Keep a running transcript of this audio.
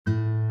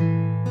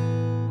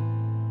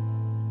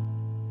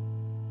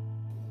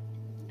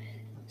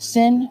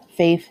Sin,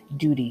 Faith,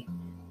 Duty,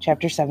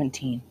 Chapter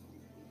 17.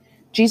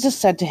 Jesus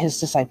said to his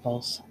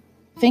disciples,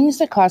 "Things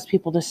that cause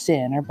people to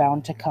sin are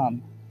bound to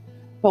come,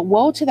 but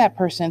woe to that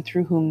person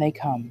through whom they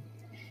come.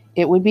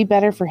 It would be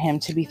better for him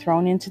to be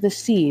thrown into the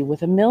sea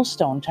with a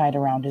millstone tied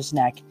around his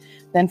neck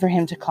than for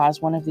him to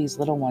cause one of these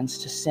little ones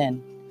to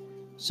sin.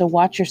 So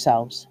watch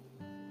yourselves.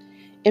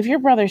 If your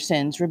brother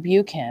sins,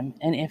 rebuke him,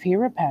 and if he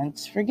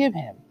repents, forgive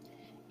him.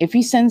 If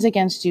he sins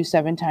against you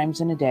 7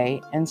 times in a day,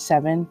 and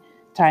 7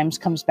 times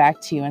comes back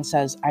to you and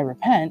says, 'I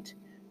repent,'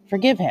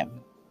 forgive him."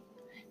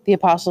 The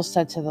apostles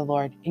said to the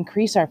Lord,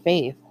 "Increase our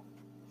faith."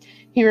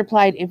 He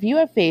replied, "If you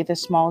have faith as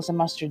small as a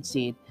mustard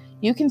seed,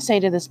 you can say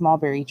to this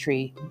mulberry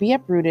tree, 'Be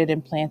uprooted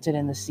and planted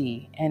in the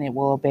sea,' and it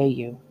will obey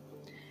you.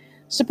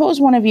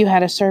 Suppose one of you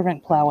had a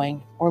servant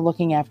plowing or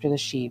looking after the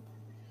sheep.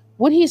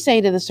 Would he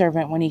say to the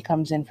servant when he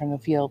comes in from the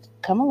field,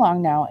 'Come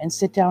along now and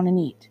sit down and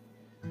eat'?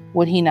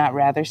 Would he not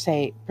rather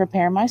say,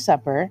 'Prepare my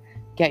supper,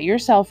 get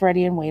yourself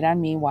ready and wait on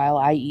me while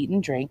I eat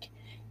and drink.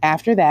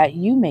 After that,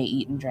 you may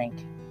eat and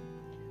drink'?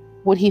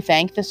 Would he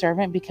thank the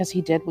servant because he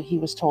did what he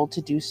was told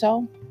to do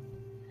so?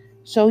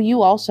 So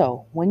you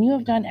also, when you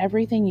have done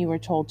everything you were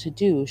told to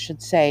do,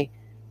 should say,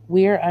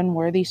 'We are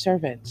unworthy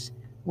servants.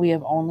 We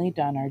have only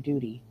done our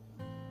duty.'"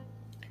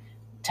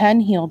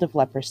 10 healed of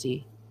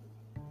leprosy.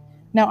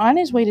 Now on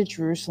his way to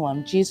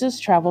Jerusalem, Jesus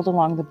traveled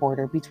along the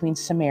border between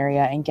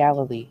Samaria and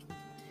Galilee.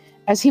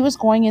 As he was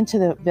going into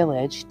the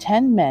village,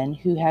 10 men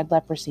who had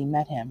leprosy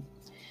met him.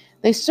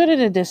 They stood at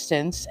a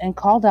distance and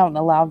called out in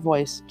a loud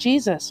voice,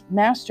 "Jesus,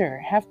 Master,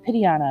 have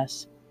pity on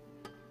us."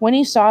 When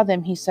he saw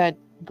them, he said,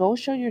 "Go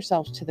show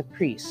yourselves to the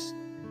priests."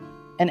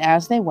 And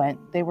as they went,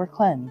 they were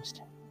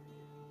cleansed.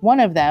 One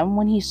of them,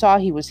 when he saw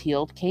he was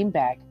healed, came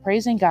back,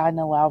 praising God in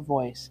a loud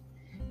voice.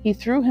 He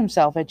threw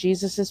himself at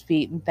Jesus'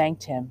 feet and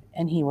thanked him,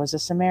 and he was a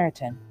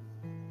Samaritan.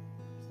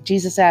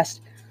 Jesus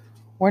asked,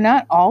 "Were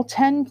not all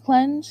 10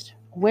 cleansed?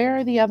 Where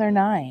are the other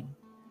 9?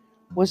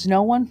 Was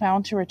no one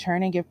found to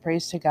return and give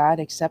praise to God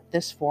except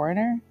this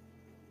foreigner?"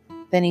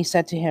 Then he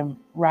said to him,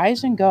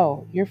 "Rise and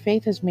go, your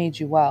faith has made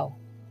you well."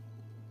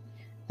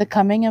 The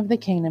coming of the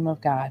kingdom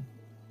of God.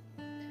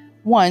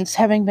 Once,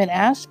 having been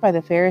asked by the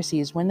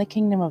Pharisees when the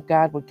kingdom of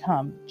God would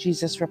come,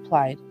 Jesus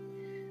replied,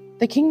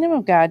 "The kingdom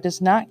of God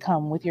does not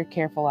come with your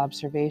careful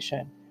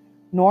observation,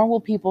 nor will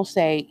people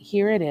say,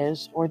 'Here it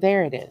is,' or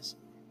 'There it is,'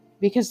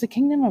 because the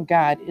kingdom of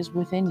God is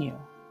within you."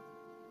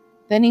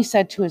 Then he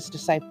said to his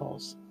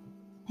disciples,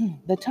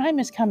 "The time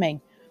is coming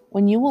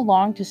when you will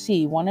long to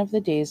see one of the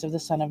days of the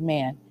Son of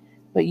Man,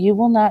 but you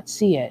will not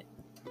see it.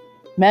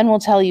 Men will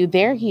tell you,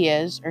 'There he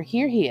is,' or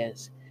 'Here he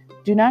is.'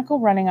 Do not go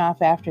running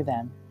off after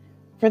them.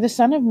 For the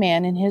Son of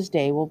Man in his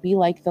day will be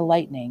like the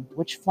lightning,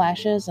 which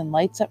flashes and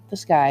lights up the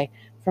sky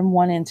from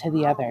one end to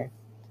the other.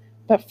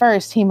 But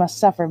first he must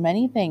suffer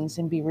many things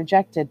and be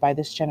rejected by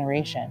this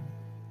generation.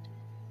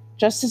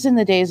 Just as in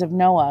the days of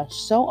Noah,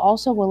 so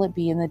also will it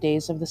be in the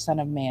days of the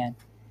Son of Man.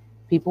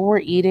 People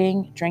were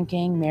eating,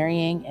 drinking,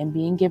 marrying, and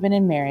being given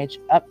in marriage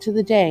up to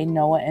the day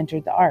Noah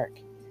entered the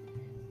ark.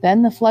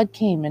 Then the flood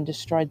came and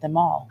destroyed them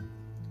all.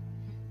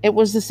 It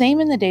was the same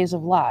in the days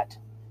of Lot.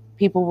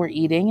 People were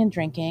eating and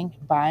drinking,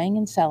 buying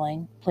and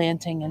selling,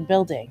 planting and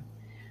building.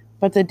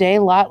 But the day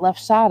Lot left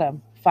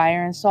Sodom,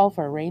 fire and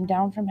sulfur rained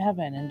down from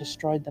heaven and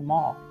destroyed them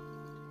all.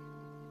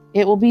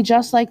 It will be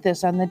just like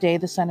this on the day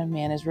the Son of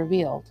Man is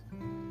revealed.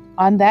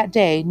 On that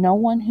day, no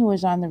one who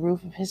is on the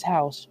roof of his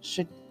house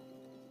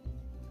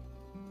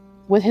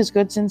with his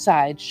goods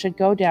inside should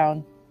go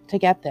down to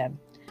get them.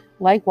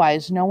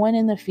 Likewise, no one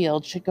in the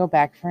field should go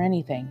back for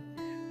anything.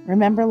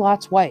 Remember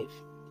Lot's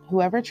wife.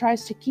 Whoever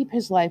tries to keep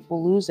his life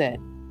will lose it,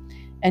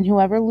 and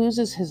whoever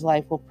loses his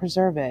life will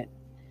preserve it.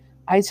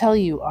 I tell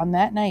you, on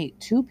that night,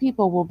 2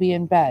 people will be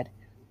in bed.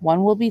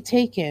 One will be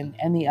taken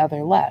and the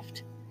other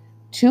left.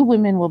 2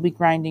 women will be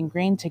grinding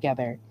grain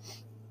together.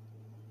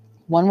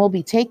 One will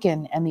be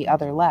taken and the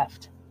other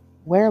left.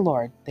 "Where,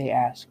 Lord?" they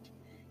asked.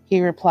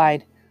 He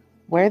replied,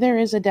 "Where there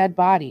is a dead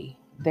body,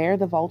 there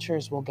the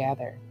vultures will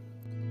gather."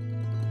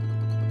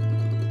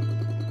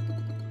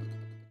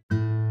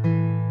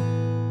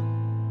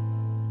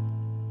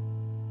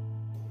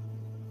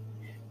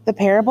 The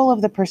parable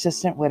of the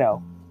persistent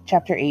widow,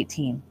 chapter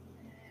 18.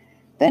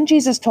 Then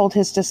Jesus told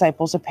his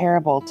disciples a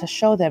parable to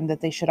show them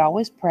that they should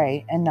always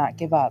pray and not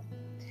give up.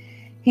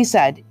 He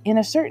said, "In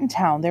a certain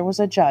town there was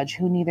a judge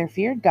who neither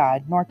feared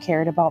God nor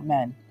cared about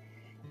men.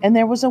 And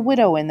there was a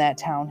widow in that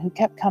town who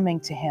kept coming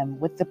to him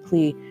with the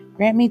plea,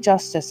 'Grant me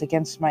justice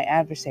against my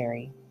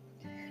adversary.'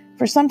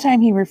 For some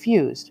time he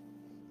refused.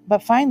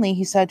 But finally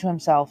he said to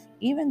himself,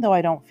 'Even though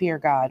I don't fear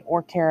God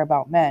or care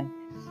about men,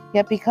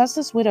 yet because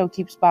this widow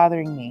keeps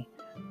bothering me,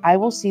 I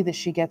will see that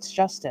she gets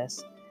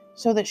justice,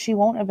 so that she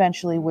won't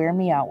eventually wear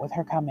me out with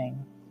her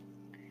coming.'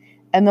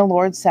 And the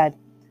Lord said,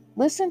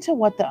 'Listen to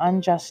what the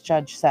unjust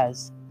judge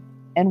says.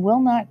 And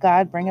will not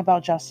God bring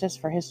about justice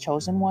for his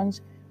chosen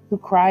ones who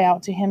cry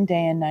out to him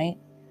day and night?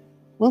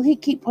 Will he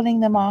keep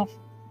putting them off?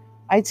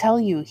 I tell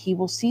you, he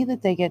will see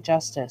that they get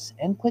justice,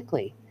 and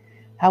quickly.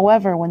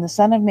 However, when the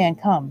Son of Man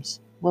comes,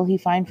 will he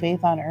find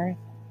faith on earth?"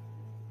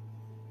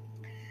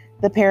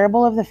 The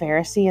parable of the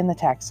Pharisee and the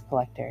tax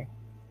collector.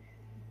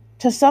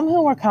 To some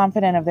who were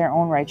confident of their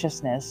own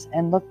righteousness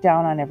and looked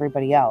down on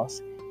everybody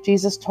else,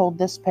 Jesus told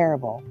this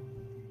parable.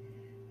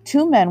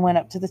 2 men went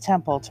up to the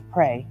temple to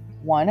pray,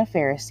 one a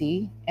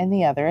Pharisee and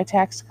the other a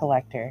tax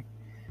collector.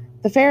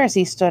 The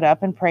Pharisee stood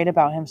up and prayed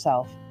about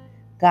himself.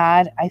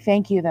 God, I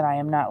thank you that I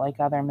am not like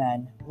other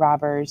men,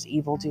 robbers,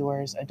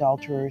 evildoers,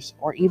 adulterers,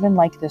 or even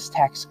like this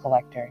tax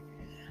collector.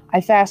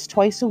 I fast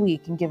twice a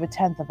week and give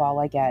 1/10 of all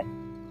I get.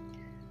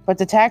 But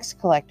the tax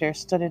collector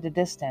stood at a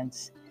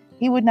distance.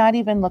 He would not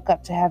even look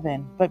up to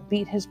heaven, but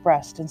beat his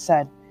breast and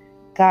said,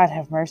 God,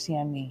 have mercy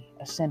on me,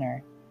 a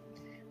sinner.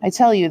 I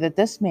tell you that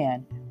this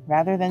man,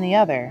 rather than the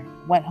other,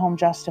 went home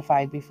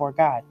justified before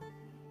God.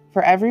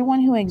 For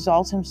everyone who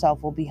exalts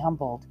himself will be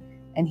humbled,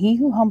 and he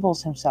who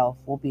humbles himself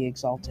will be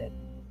exalted.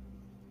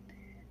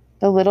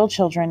 The little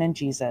children and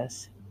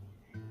Jesus.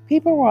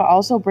 People were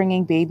also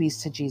bringing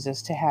babies to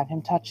Jesus to have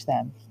him touch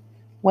them.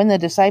 When the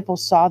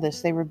disciples saw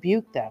this, they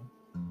rebuked them.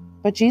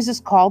 But Jesus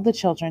called the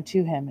children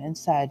to him and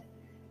said,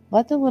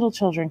 Let the little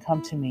children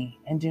come to me,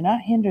 and do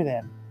not hinder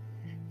them,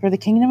 for the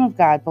kingdom of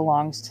God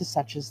belongs to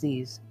such as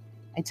these.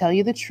 I tell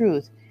you the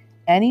truth,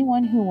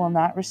 anyone who will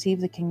not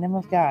receive the kingdom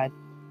of God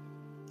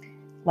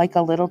like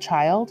a little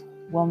child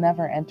will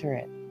never enter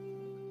it.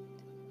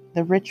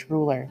 The rich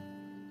ruler.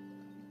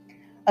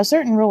 A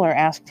certain ruler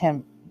asked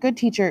him, Good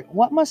teacher,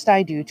 what must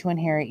I do to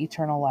inherit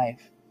eternal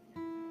life?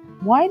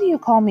 Why do you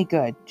call me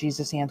good?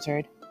 Jesus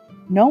answered.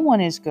 No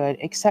one is good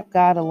except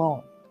God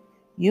alone.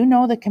 You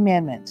know the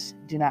commandments.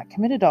 Do not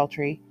commit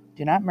adultery.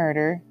 Do not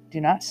murder.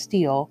 Do not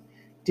steal.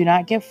 Do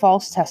not give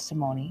false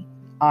testimony.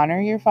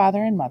 Honor your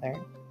father and mother.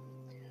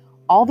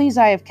 All these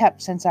I have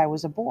kept since I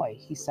was a boy,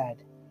 he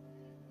said.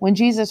 When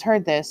Jesus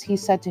heard this, he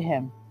said to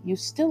him, You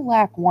still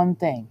lack one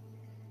thing.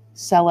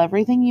 Sell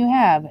everything you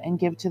have and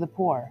give to the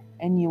poor,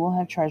 and you will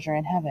have treasure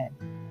in heaven.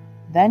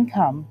 Then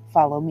come,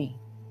 follow me.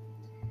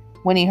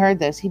 When he heard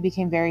this, he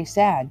became very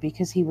sad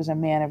because he was a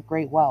man of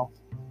great wealth.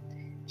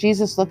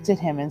 Jesus looked at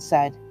him and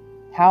said,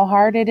 How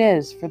hard it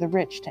is for the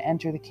rich to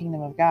enter the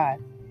kingdom of God.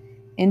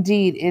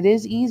 Indeed, it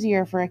is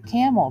easier for a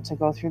camel to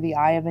go through the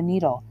eye of a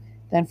needle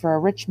than for a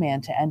rich man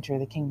to enter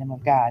the kingdom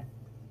of God.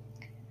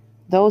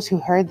 Those who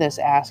heard this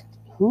asked,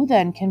 Who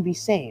then can be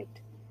saved?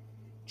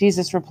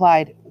 Jesus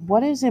replied,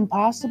 What is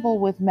impossible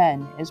with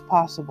men is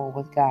possible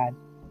with God.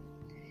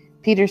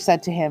 Peter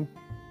said to him,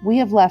 We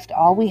have left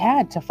all we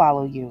had to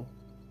follow you.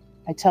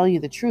 I tell you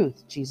the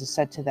truth, Jesus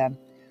said to them.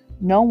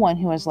 No one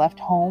who has left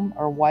home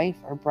or wife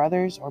or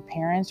brothers or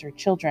parents or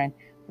children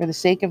for the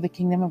sake of the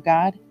kingdom of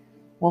God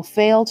will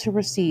fail to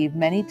receive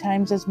many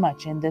times as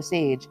much in this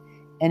age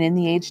and in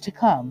the age to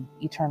come,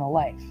 eternal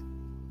life.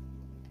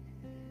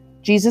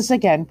 Jesus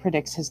again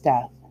predicts his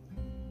death.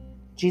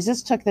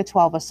 Jesus took the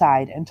 12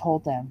 aside and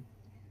told them,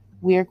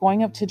 We are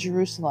going up to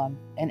Jerusalem,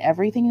 and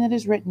everything that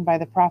is written by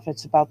the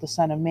prophets about the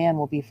Son of Man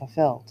will be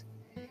fulfilled.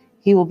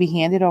 He will be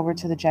handed over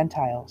to the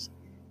Gentiles.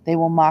 They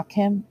will mock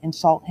him,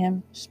 insult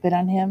him, spit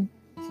on him,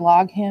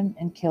 flog him,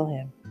 and kill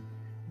him.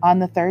 On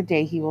the 3rd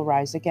day he will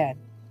rise again.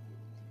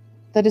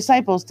 The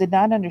disciples did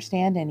not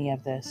understand any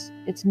of this.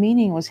 Its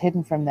meaning was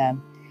hidden from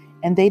them,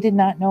 and they did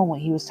not know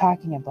what he was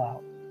talking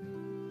about.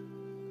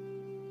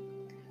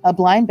 A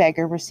blind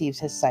beggar receives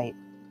his sight.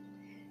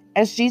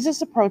 As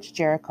Jesus approached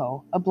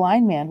Jericho, a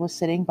blind man was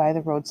sitting by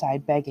the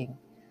roadside begging.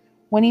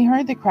 When he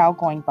heard the crowd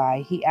going by,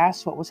 he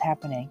asked what was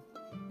happening.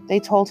 They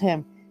told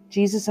him,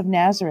 Jesus of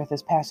Nazareth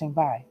is passing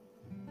by.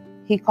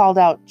 He called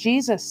out,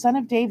 Jesus, Son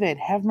of David,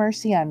 have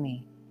mercy on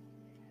me.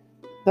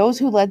 Those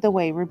who led the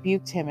way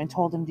rebuked him and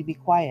told him to be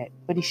quiet,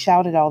 but he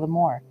shouted all the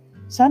more,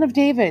 Son of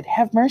David,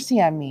 have mercy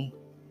on me.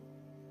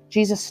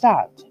 Jesus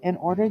stopped and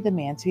ordered the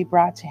man to be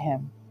brought to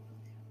him.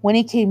 When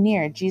he came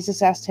near,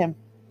 Jesus asked him,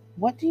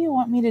 What do you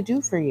want me to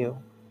do for you?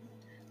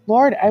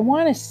 Lord, I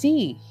want to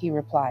see, he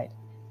replied.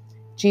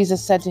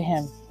 Jesus said to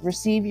him,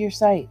 Receive your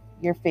sight.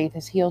 Your faith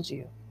has healed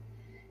you.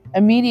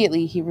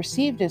 Immediately he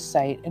received his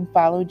sight and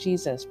followed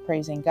Jesus,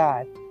 praising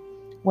God.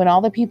 When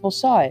all the people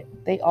saw it,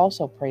 they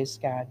also praised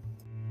God.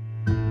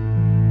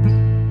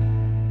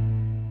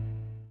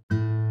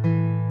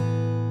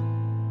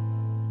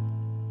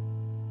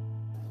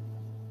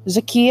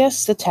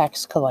 Zacchaeus the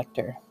tax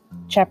collector.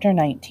 Chapter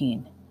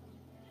 19.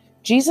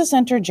 Jesus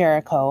entered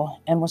Jericho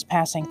and was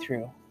passing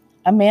through.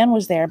 A man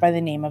was there by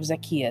the name of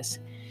Zacchaeus.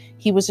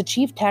 He was a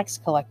chief tax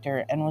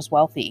collector and was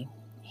wealthy.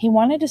 He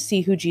wanted to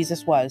see who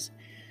Jesus was,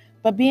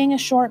 but being a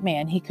short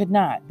man, he could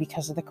not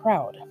because of the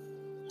crowd.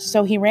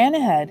 So he ran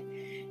ahead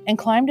and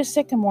climbed a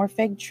sycamore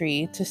fig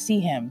tree to see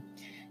him,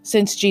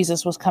 since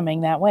Jesus was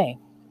coming that way.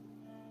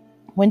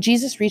 When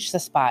Jesus reached the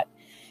spot,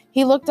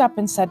 he looked up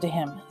and said to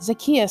him,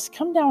 Zacchaeus,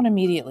 come down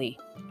immediately.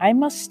 I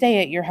must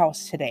stay at your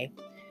house today.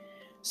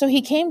 So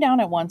he came down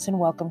at once and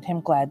welcomed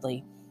him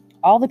gladly.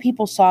 All the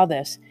people saw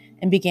this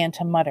and began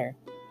to mutter,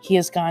 He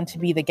has gone to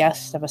be the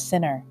guest of a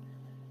sinner.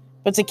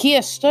 But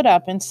Zacchaeus stood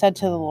up and said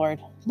to the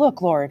Lord,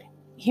 Look, Lord,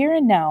 here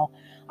and now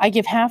I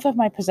give half of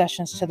my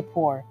possessions to the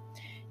poor,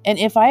 and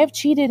if I have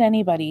cheated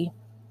anybody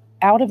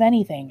out of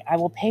anything, I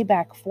will pay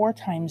back 4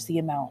 times the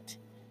amount.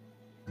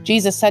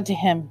 Jesus said to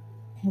him,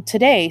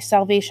 "Today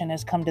salvation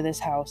has come to this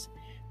house,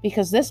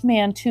 because this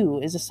man too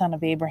is a son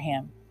of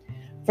Abraham.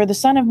 For the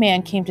Son of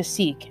Man came to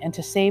seek and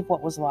to save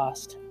what was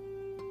lost."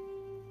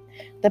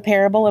 The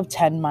parable of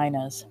 10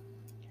 minas.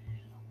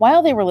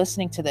 While they were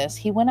listening to this,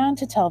 he went on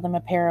to tell them a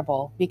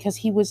parable, because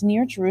he was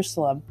near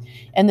Jerusalem,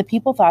 and the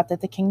people thought that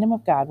the kingdom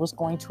of God was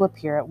going to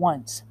appear at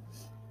once.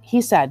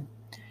 He said,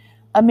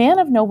 "A man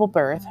of noble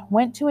birth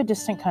went to a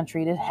distant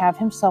country to have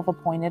himself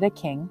appointed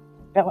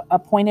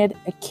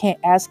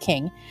as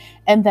king,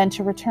 and then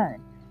to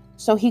return.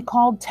 So he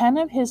called 10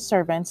 of his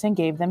servants and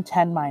gave them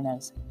 10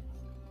 minas.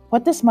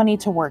 'Put this money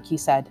to work,' he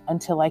said,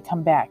 'until I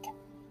come back.'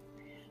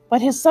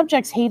 But his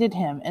subjects hated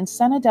him and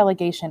sent a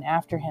delegation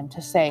after him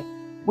to say,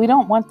 'We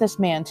don't want this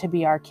man to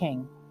be our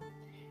king.'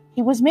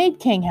 He was made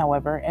king,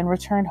 however, and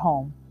returned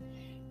home.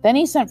 Then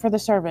he sent for the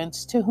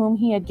servants to whom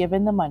he had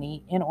given the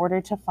money in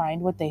order to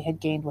find what they had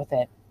gained with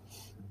it.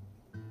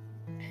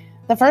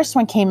 The first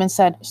one came and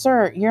said,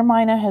 'Sir, your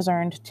mina has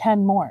earned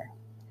 10 more.'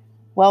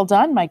 'Well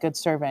done, my good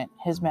servant,'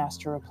 his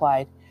master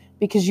replied,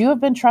 'because you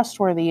have been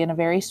trustworthy in a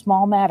very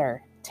small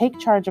matter. Take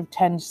charge of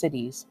 10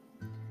 cities.'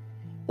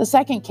 The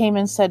second came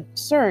and said,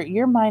 'Sir,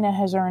 your mina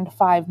has earned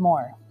 5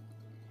 more.'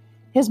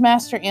 His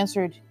master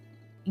answered,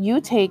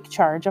 'You take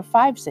charge of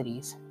 5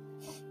 cities.'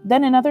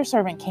 Then another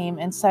servant came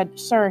and said,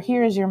 'Sir,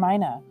 here is your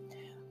mina.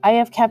 I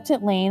have kept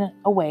it laid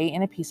away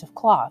in a piece of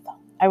cloth.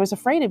 I was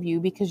afraid of you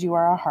because you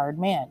are a hard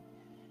man.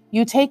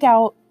 You take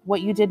out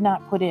what you did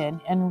not put in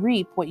and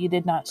reap what you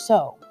did not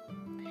sow.'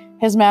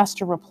 His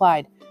master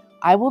replied,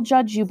 'I will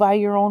judge you by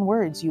your own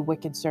words, you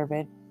wicked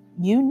servant.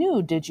 You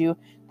knew, did you,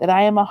 that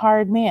I am a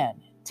hard man,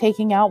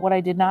 taking out what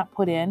I did not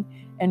put in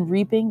and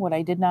reaping what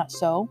I did not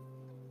sow?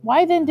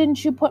 Why then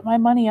didn't you put my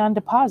money on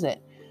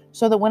deposit,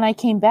 so that when I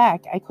came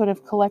back I could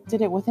have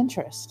collected it with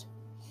interest?'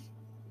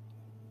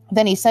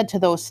 Then he said to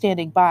those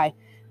standing by,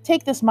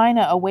 'Take this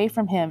mina away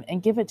from him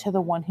and give it to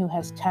the one who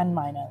has 10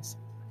 minas.'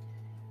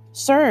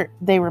 'Sir,'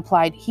 they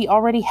replied, 'he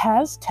already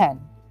has 10.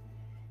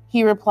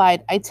 He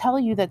replied, 'I tell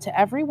you that to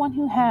everyone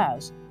who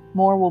has,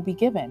 more will be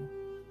given.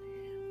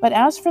 But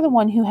as for the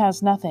one who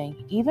has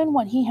nothing, even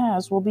what he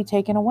has will be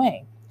taken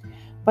away.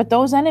 But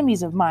those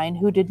enemies of mine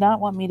who did not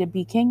want me to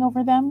be king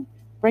over them,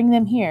 bring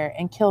them here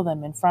and kill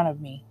them in front of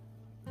me.'"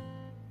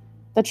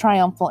 The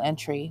triumphal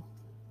entry.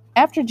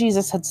 After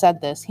Jesus had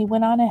said this, he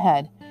went on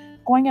ahead,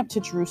 going up to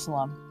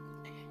Jerusalem.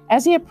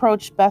 As he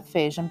approached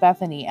Bethphage and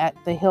Bethany at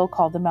the hill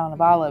called the Mount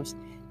of Olives,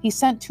 he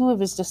sent 2 of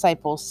his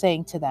disciples,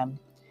 saying to them,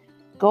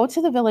 "Go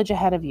to the village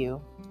ahead of you,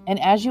 and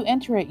as you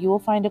enter it, you will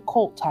find a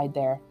colt tied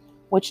there,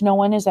 which no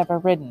one has ever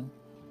ridden.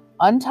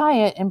 Untie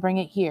it and bring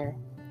it here.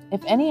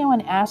 If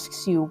anyone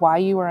asks you why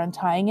you are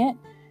untying it,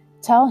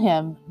 tell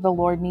him the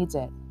Lord needs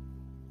it."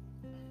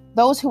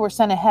 Those who were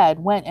sent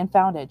ahead went and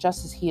found it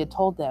just as he had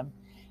told them.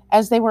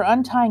 As they were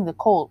untying the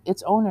colt,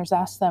 its owners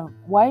asked them,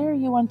 "Why are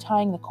you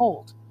untying the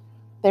colt?"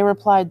 They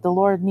replied, "The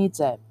Lord needs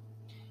it."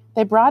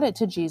 They brought it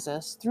to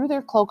Jesus, threw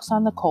their cloaks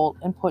on the colt,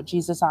 and put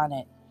Jesus on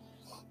it.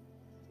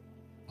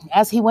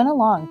 As he went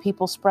along,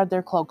 people spread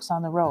their cloaks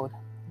on the road.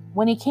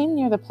 When he came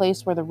near the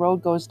place where the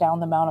road goes down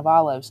the Mount of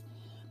Olives,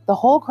 the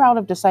whole crowd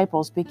of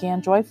disciples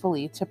began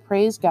joyfully to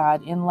praise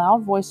God in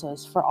loud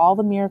voices for all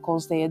the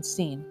miracles they had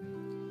seen.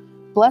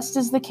 "Blessed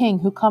is the King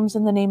who comes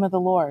in the name of the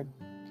Lord.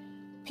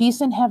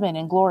 Peace in heaven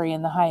and glory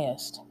in the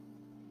highest."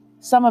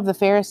 Some of the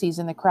Pharisees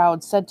in the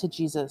crowd said to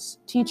Jesus,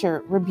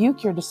 "Teacher,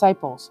 rebuke your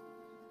disciples."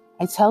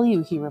 "I tell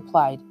you," he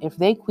replied, "if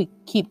they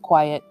keep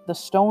quiet, the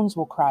stones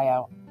will cry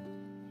out."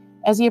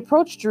 As he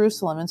approached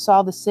Jerusalem and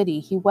saw the city,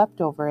 he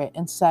wept over it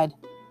and said,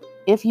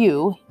 "If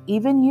you,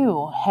 even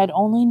you, had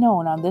only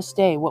known on this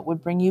day what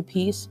would bring you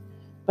peace,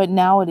 but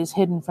now it is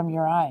hidden from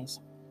your eyes.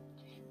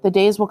 The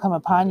days will come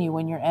upon you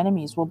when your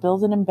enemies will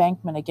build an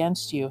embankment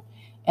against you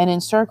and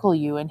encircle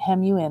you and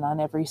hem you in on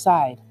every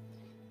side.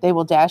 They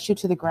will dash you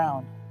to the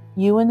ground,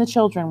 you and the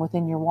children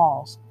within your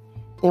walls.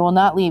 They will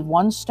not leave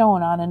one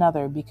stone on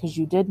another because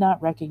you did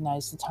not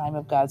recognize the time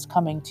of God's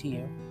coming to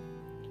you."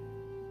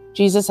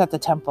 Jesus at the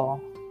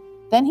temple.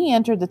 Then he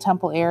entered the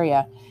temple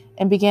area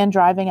and began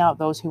driving out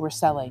those who were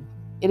selling.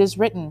 "It is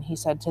written," he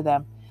said to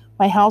them,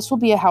 "My house will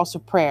be a house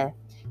of prayer,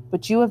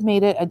 but you have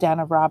made it a den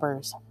of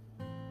robbers."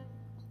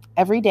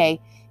 Every day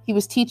he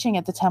was teaching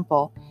at the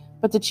temple,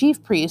 but the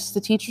chief priests,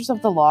 the teachers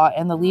of the law,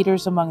 and the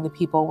leaders among the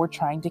people were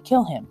trying to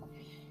kill him.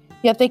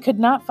 Yet they could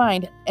not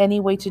find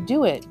any way to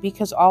do it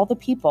because all the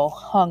people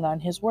hung on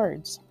his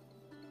words.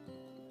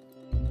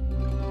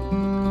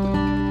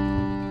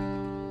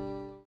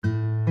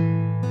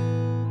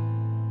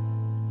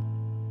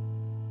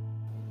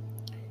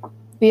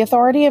 The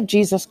authority of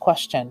Jesus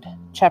questioned.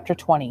 Chapter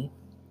 20.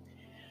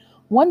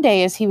 One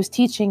day, as he was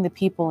teaching the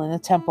people in the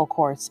temple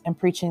courts and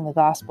preaching the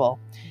gospel,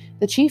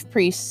 the chief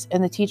priests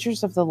and the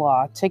teachers of the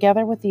law,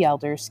 together with the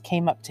elders,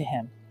 came up to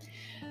him.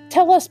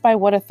 "Tell us by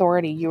what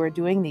authority you are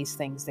doing these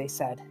things," they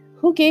said.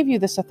 "Who gave you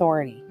this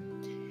authority?"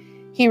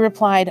 He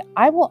replied,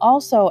 "I will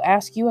also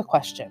ask you a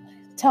question.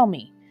 Tell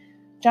me,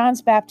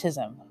 John's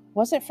baptism,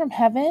 was it from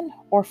heaven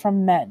or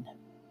from men?"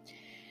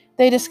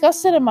 They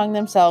discussed it among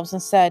themselves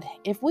and said,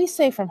 "If we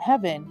say from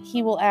heaven,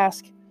 he will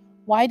ask,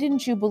 'Why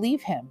didn't you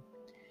believe him?'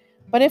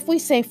 But if we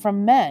say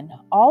from men,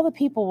 all the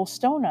people will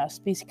stone us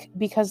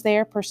because they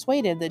are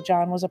persuaded that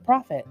John was a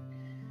prophet."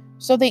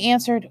 So they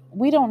answered,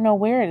 "We don't know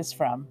where it is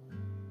from."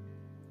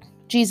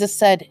 Jesus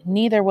said,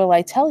 "Neither will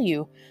I tell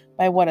you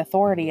by what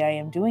authority I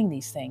am doing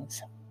these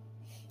things."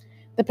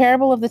 The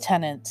parable of the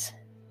tenants.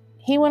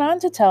 He went on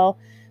to tell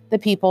the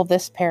people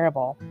this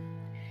parable.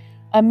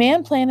 A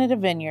man planted a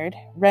vineyard,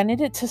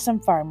 rented it to some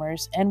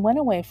farmers, and went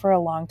away for a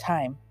long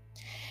time.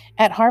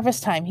 At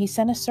harvest time, he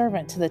sent a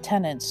servant to the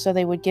tenants so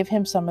they would give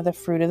him some of the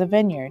fruit of the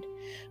vineyard.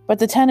 But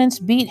the tenants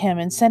beat him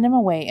and sent him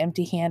away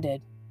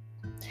empty-handed.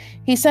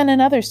 He sent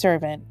another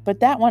servant, but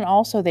that one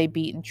also they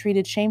beat and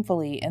treated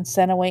shamefully and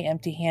sent away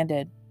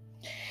empty-handed.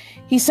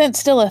 He sent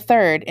still a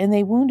third, and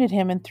they wounded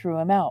him and threw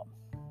him out.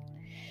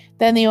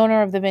 Then the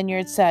owner of the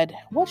vineyard said,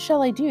 "What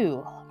shall I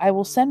do? I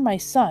will send my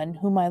son,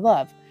 whom I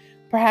love.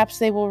 Perhaps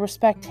they will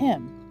respect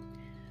him."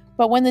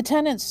 But when the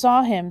tenants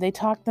saw him, they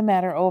talked the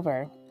matter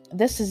over.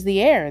 "This is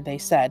the heir," they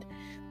said.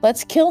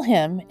 "Let's kill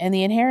him, and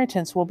the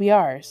inheritance will be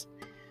ours."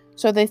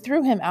 So they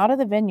threw him out of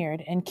the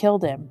vineyard and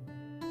killed him.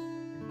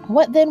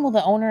 What then will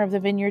the owner of the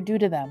vineyard do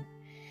to them?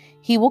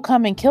 He will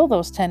come and kill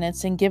those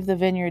tenants and give the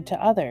vineyard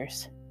to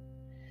others.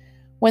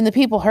 When the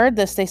people heard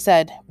this, they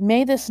said,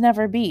 "May this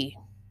never be."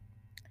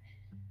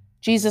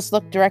 Jesus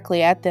looked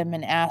directly at them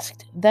and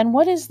asked, "Then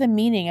what is the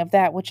meaning of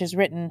that which is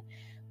written,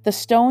 'The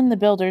stone the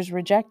builders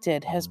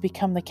rejected has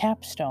become the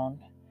capstone'?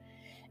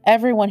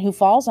 Everyone who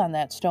falls on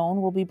that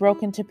stone will be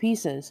broken to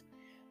pieces,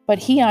 but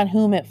he on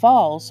whom it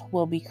falls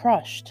will be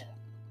crushed."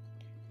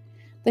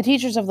 The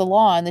teachers of the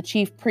law and the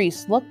chief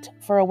priests looked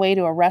for a way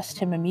to arrest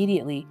him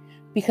immediately,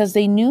 because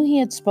they knew he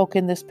had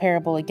spoken this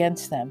parable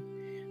against them,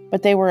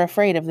 but they were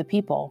afraid of the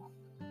people.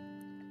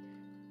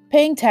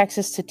 Paying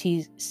taxes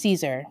to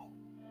Caesar.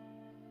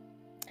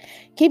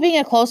 Keeping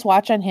a close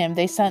watch on him,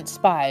 they sent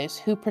spies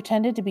who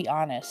pretended to be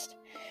honest.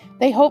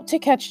 They hoped to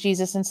catch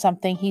Jesus in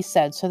something he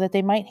said so that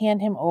they might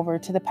hand him over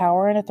to the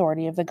power and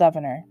authority of the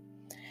governor.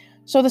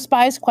 So the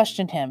spies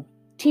questioned him,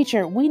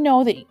 "Teacher, we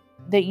know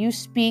that you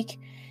speak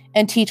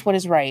and teach what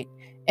is right,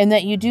 and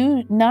that you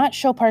do not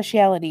show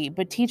partiality,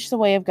 but teach the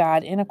way of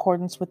God in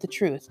accordance with the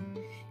truth.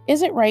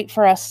 Is it right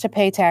for us to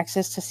pay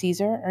taxes to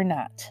Caesar or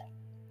not?"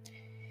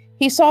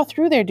 He saw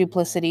through their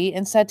duplicity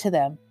and said to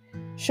them,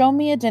 "Show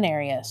me a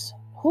denarius.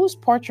 Whose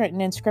portrait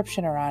and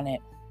inscription are on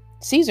it?"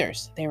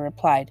 "Caesar's," they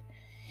replied.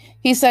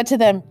 He said to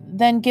them,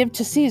 "Then give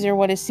to Caesar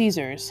what is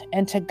Caesar's,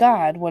 and to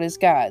God what is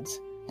God's."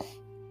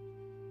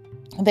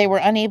 They were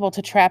unable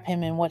to trap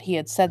him in what he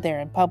had said there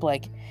in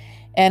public,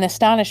 and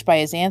astonished by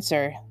his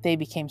answer, they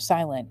became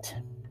silent.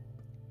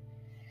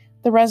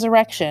 The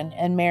resurrection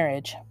and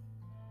marriage.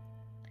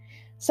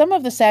 Some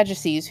of the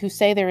Sadducees, who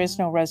say there is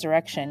no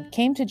resurrection,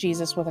 came to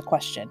Jesus with a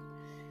question.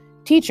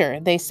 "Teacher,"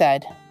 they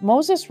said,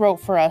 "Moses wrote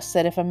for us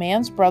that if a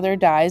man's brother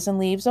dies and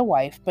leaves a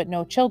wife but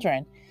no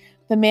children,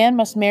 the man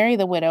must marry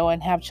the widow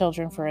and have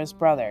children for his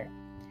brother.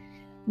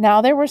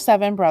 Now there were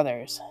 7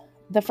 brothers.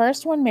 The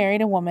first one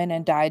married a woman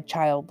and died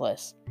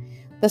childless.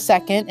 The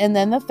second and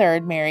then the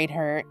third married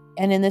her,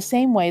 and in the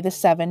same way the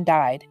 7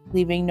 died,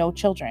 leaving no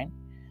children.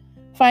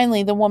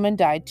 Finally, the woman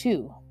died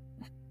too.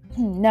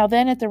 Now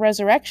then, at the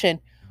resurrection,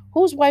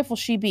 whose wife will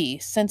she be,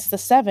 since the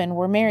 7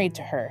 were married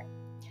to her?"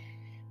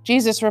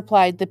 Jesus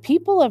replied, "The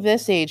people of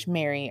this age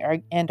marry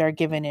and are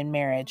given in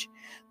marriage,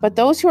 but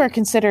those who are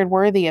considered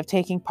worthy of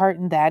taking part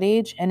in that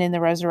age and in the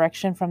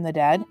resurrection from the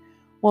dead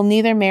will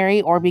neither marry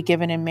or be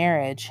given in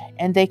marriage,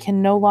 and they can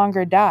no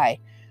longer die,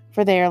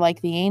 for they are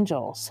like the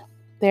angels.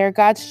 They are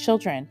God's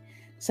children,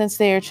 since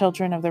they are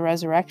children of the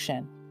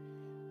resurrection.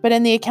 But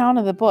in the account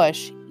of the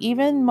bush,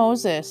 even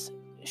Moses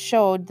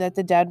showed that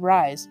the dead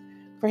rise,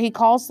 for he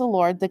calls the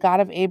Lord the God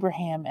of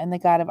Abraham and the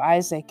God of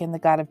Isaac and the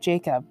God of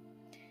Jacob.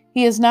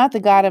 He is not the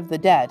God of the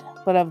dead,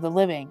 but of the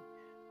living,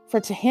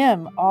 for to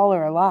him all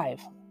are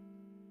alive."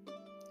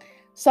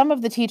 Some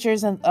of the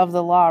teachers of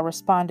the law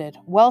responded,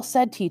 "Well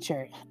said,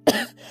 teacher."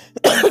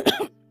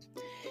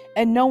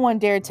 And no one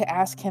dared to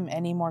ask him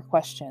any more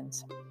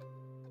questions.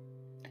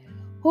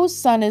 Whose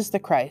son is the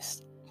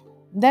Christ?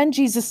 Then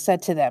Jesus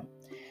said to them,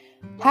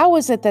 "How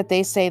is it that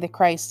they say the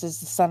Christ is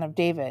the son of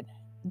David?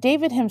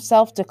 David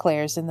himself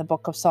declares in the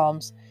book of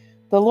Psalms,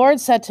 'The Lord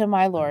said to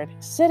my Lord,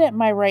 sit at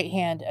my right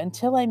hand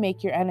until I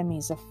make your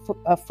enemies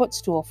a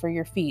footstool for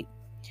your feet.'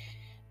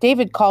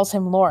 David calls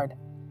him Lord.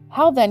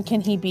 How then can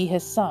he be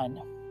his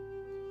son?"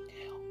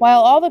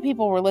 While all the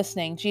people were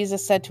listening,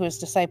 Jesus said to his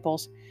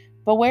disciples,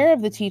 "Beware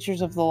of the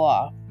teachers of the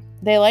law.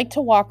 They like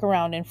to walk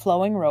around in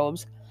flowing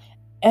robes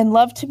and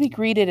love to be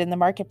greeted in the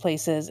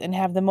marketplaces and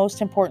have the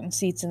most important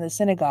seats in the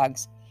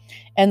synagogues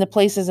and the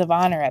places of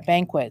honor at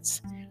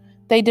banquets.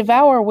 They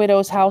devour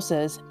widows'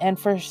 houses and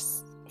for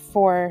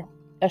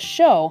a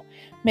show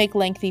make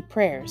lengthy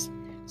prayers.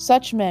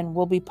 Such men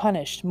will be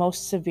punished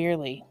most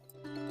severely."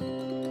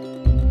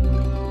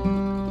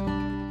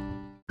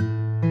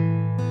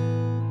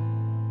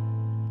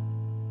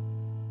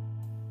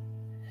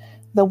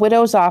 The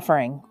Widow's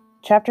Offering,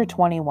 Chapter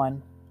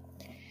 21.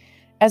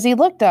 As he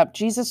looked up,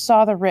 Jesus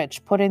saw the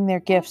rich putting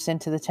their gifts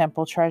into the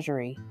temple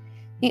treasury.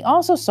 He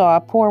also saw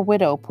a poor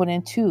widow put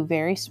in 2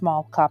 very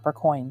small copper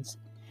coins.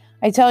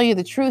 "I tell you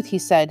the truth," he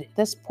said,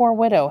 "this poor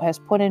widow has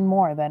put in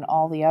more than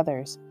all the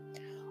others.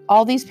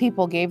 All these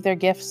people gave their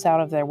gifts out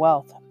of their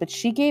wealth, but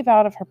she gave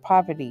out of her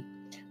poverty,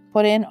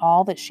 put in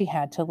all that she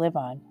had to live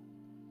on."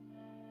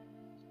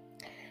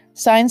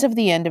 Signs of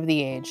the end of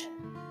the age.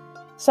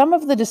 Some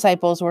of the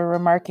disciples were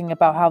remarking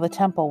about how the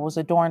temple was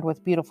adorned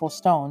with beautiful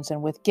stones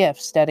and with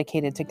gifts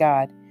dedicated to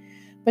God.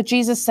 But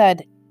Jesus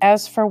said,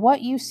 "As for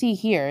what you see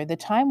here, the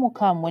time will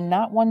come when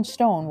not one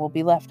stone will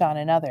be left on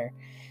another.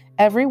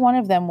 Every one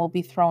of them will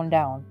be thrown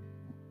down."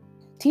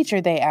 "Teacher,"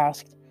 they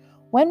asked,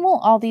 "when will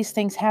all these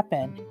things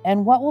happen?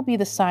 And what will be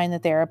the sign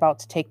that they are about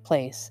to take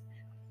place?"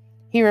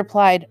 He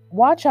replied,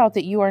 "Watch out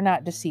that you are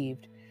not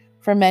deceived.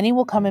 For many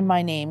will come in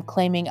my name,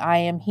 claiming I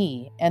am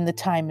he, and the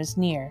time is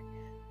near.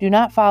 Do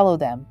not follow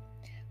them.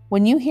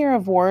 When you hear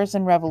of wars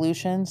and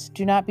revolutions,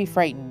 do not be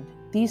frightened.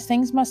 These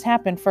things must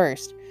happen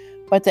first,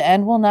 but the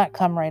end will not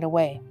come right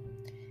away."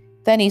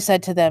 Then he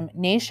said to them,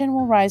 "Nation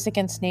will rise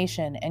against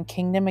nation, and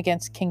kingdom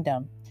against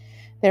kingdom.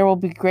 There will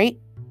be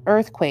great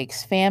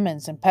earthquakes,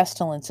 famines, and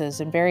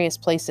pestilences in various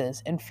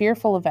places, and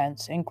fearful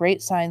events, and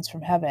great signs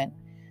from heaven.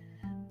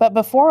 But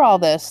before all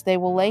this, they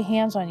will lay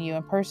hands on you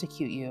and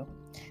persecute you.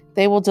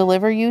 They will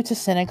deliver you to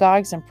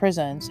synagogues and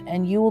prisons,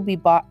 and you will be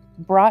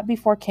brought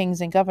before kings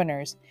and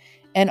governors,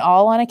 and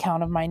all on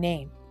account of my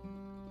name.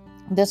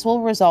 This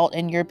will result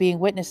in your being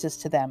witnesses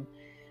to them.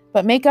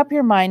 But make up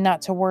your mind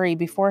not to worry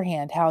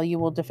beforehand how you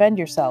will defend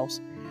yourselves,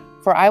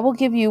 for I will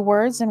give you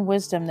words and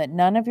wisdom that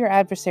none of your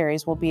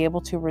adversaries will be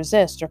able to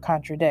resist or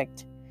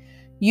contradict.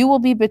 You will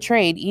be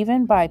betrayed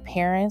even by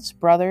parents,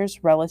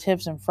 brothers,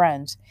 relatives, and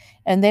friends,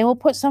 and they will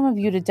put some of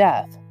you to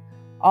death.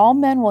 All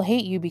men will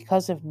hate you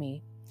because of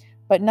me,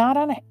 but not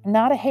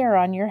a hair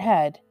on your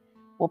head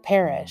will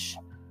perish.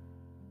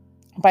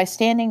 By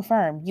standing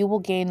firm, you will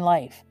gain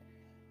life.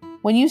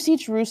 When you see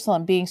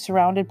Jerusalem being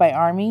surrounded by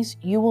armies,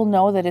 you will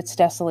know that its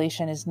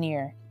desolation is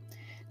near.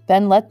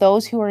 Then let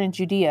those who are in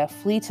Judea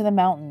flee to the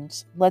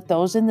mountains. Let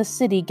those in the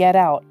city get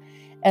out,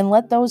 and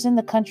let those in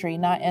the country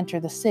not enter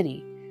the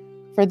city.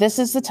 For this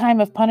is the time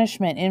of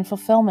punishment in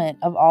fulfillment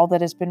of all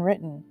that has been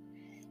written.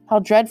 How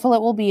dreadful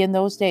it will be in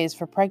those days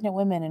for pregnant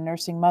women and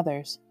nursing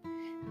mothers.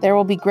 There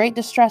will be great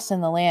distress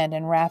in the land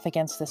and wrath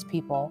against this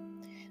people.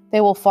 They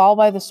will fall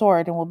by the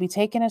sword and will be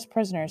taken as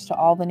prisoners to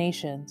all the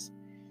nations.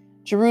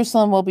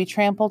 Jerusalem will be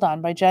trampled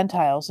on by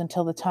Gentiles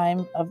until the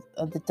time of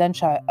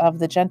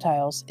the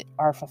Gentiles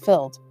are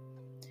fulfilled.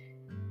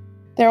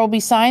 There will be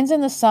signs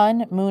in the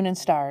sun, moon, and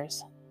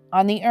stars.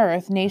 On the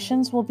earth,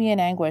 nations will be in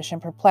anguish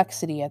and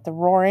perplexity at the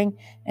roaring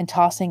and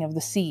tossing of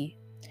the sea.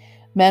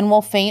 Men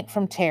will faint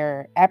from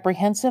terror,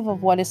 apprehensive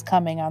of what is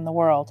coming on the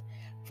world,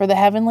 for the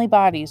heavenly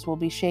bodies will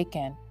be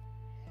shaken.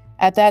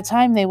 At that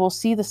time they will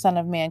see the Son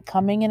of Man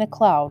coming in a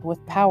cloud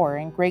with power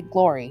and great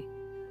glory.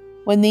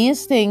 When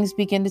these things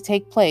begin to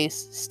take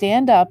place,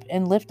 stand up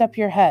and lift up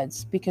your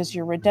heads, because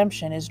your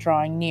redemption is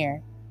drawing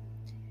near."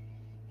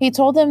 He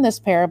told them this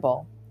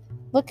parable.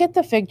 "Look at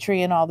the fig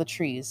tree and all the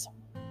trees.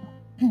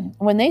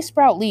 When they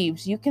sprout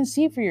leaves, you can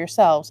see for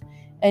yourselves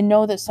and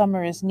know that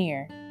summer is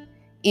near.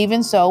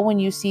 Even so, when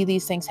you see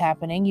these things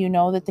happening, you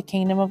know that the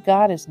kingdom of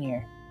God is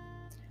near.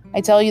 I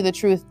tell you the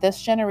truth,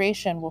 this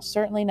generation will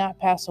certainly not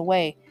pass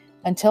away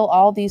until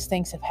all these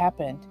things have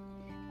happened.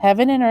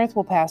 Heaven and earth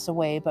will pass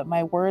away, but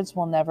my words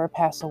will never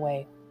pass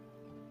away.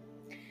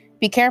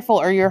 Be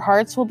careful, or your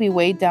hearts will be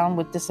weighed down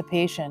with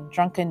dissipation,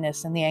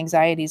 drunkenness, and the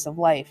anxieties of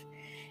life,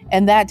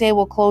 and that day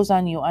will close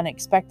on you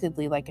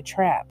unexpectedly like a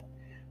trap.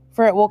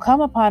 For it will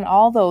come upon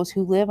all those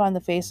who live on the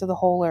face of the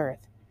whole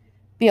earth.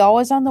 Be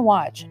always on the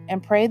watch,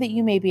 and pray that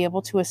you may be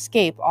able to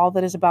escape all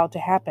that is about to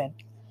happen,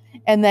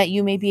 and that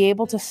you may be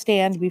able to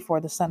stand before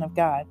the Son of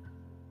God."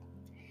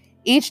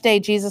 Each day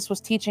Jesus was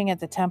teaching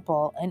at the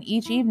temple, and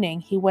each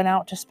evening he went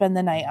out to spend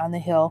the night on the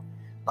hill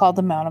called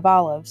the Mount of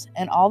Olives,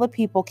 and all the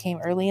people came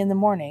early in the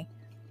morning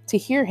to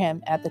hear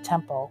him at the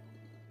temple.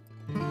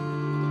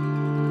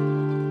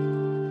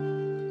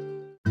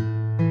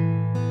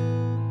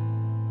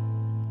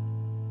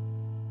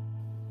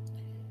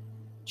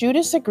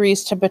 Judas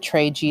agrees to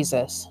betray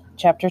Jesus.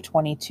 Chapter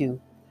 22.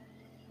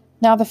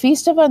 Now the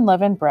feast of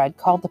unleavened bread,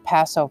 called the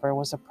Passover,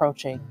 was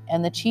approaching,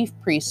 and the chief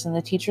priests and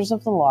the teachers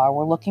of the law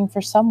were looking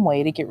for some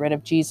way to get rid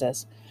of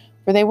Jesus,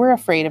 for they were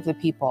afraid of the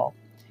people.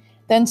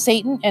 Then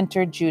Satan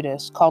entered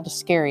Judas, called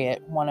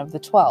Iscariot, one of the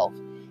 12.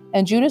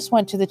 And Judas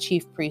went to the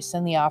chief priests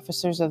and the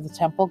officers of the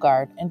temple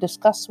guard and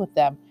discussed with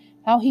them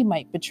how he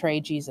might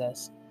betray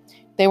Jesus.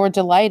 They were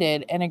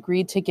delighted and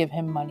agreed to give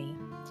him money.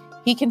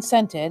 He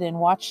consented and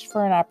watched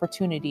for an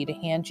opportunity to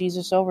hand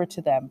Jesus over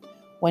to them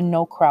when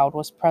no crowd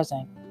was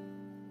present.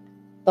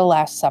 The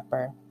Last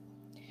Supper.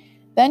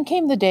 Then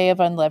came the day of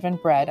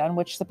unleavened bread, on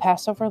which the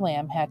Passover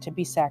lamb had to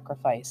be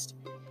sacrificed.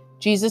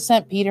 Jesus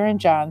sent Peter and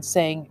John,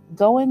 saying,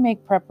 "Go and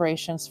make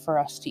preparations for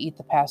us to eat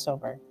the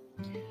Passover."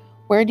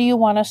 "Where do you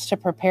want us to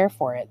prepare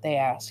for it?" they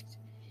asked.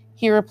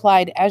 He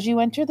replied, "As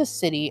you enter the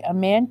city, a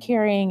man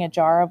carrying a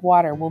jar of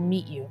water will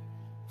meet you.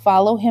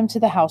 Follow him to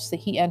the house that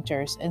he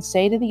enters, and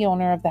say to the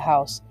owner of the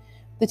house,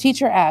 'The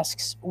teacher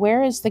asks,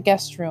 where is the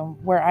guest room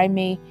where I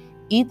may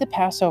eat the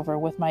Passover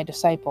with my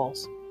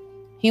disciples?'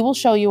 He will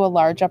show you a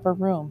large upper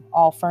room,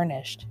 all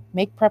furnished.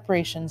 Make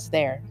preparations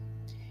there."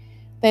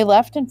 They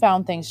left and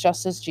found things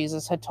just as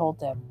Jesus had told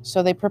them,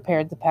 so they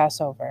prepared the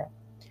Passover.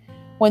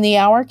 When the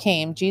hour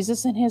came,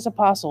 Jesus and his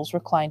apostles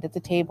reclined at the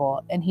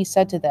table, and he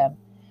said to them,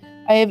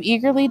 "I have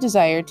eagerly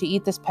desired to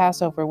eat this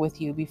Passover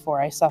with you before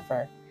I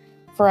suffer.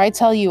 For I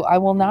tell you, I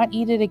will not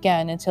eat it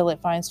again until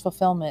it finds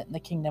fulfillment in the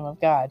kingdom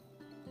of God."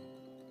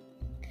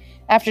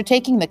 After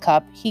taking the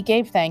cup, he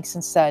gave thanks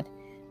and said,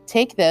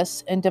 "Take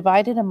this and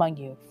divide it among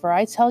you, for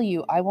I tell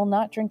you, I will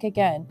not drink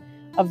again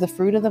of the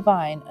fruit of the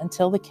vine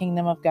until the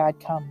kingdom of God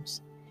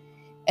comes."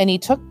 And he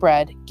took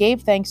bread,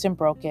 gave thanks and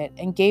broke it,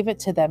 and gave it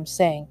to them,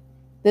 saying,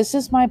 "This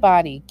is my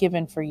body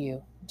given for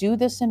you. Do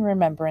this in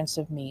remembrance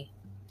of me."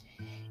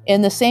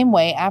 In the same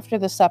way, after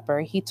the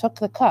supper, he took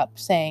the cup,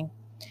 saying,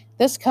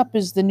 "This cup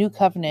is the new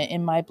covenant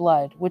in my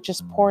blood, which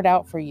is poured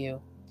out for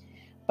you.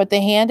 But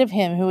the hand of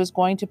him who is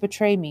going to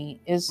betray me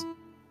is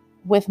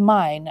with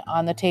mine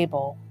on the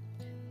table.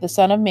 The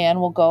Son of Man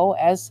will go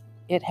as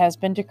it has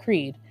been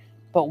decreed,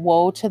 but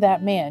woe to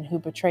that man who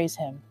betrays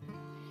him."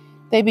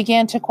 They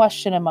began to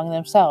question among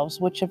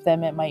themselves which of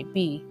them it might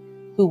be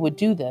who would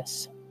do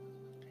this.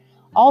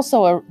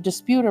 Also a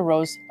dispute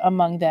arose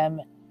among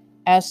them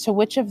as to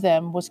which of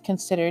them was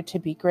considered to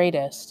be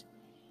greatest.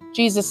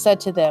 Jesus said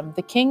to them,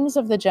 "The kings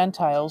of the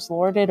Gentiles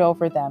lord it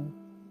over them,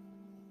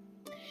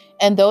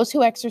 and those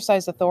who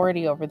exercise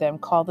authority over them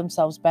call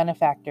themselves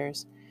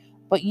benefactors.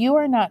 But you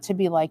are not to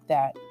be like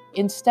that.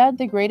 Instead,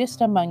 the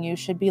greatest among you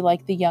should be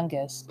like the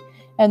youngest,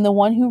 and the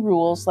one who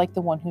rules like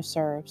the one who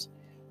serves.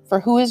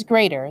 For who is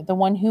greater, the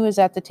one who is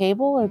at the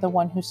table or the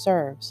one who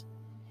serves?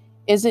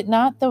 Is it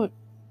not the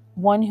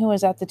one who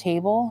is at the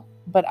table?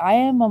 But I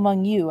am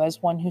among you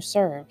as one who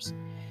serves.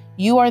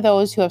 You are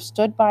those who have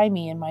stood by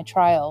me in my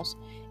trials,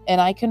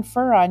 and I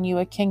confer on you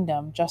a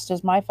kingdom, just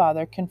as my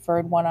Father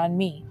conferred one on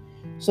me,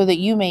 so that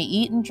you may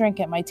eat and drink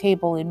at my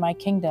table in my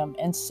kingdom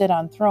and sit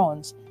on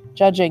thrones,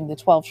 judging the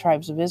 12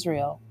 tribes of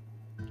Israel.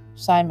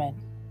 Simon,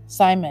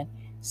 Simon,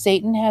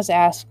 Satan has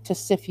asked to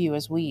sift you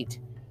as wheat.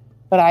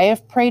 But I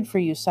have prayed for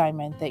you,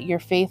 Simon, that your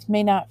faith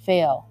may not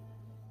fail.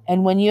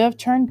 And when you have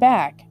turned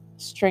back,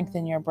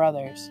 strengthen your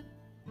brothers."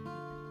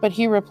 But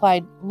he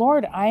replied,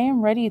 "Lord, I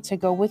am ready to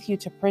go with you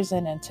to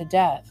prison and to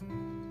death."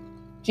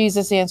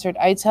 Jesus answered,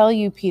 "I tell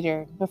you,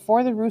 Peter,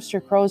 before the rooster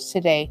crows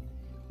today,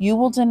 you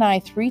will deny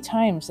 3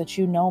 times that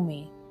you know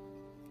me."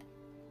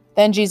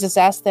 Then Jesus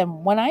asked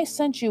them, "When I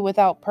sent you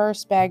without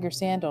purse, bag, or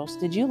sandals,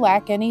 did you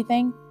lack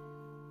anything?"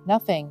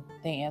 "Nothing,"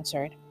 they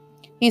answered.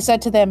 He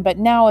said to them, "But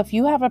now if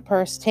you have a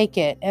purse, take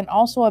it, and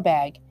also a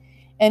bag.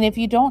 And if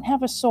you don't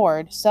have a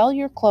sword, sell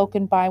your cloak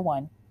and buy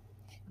one.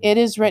 It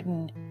is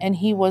written, 'And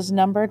he was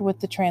numbered with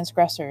the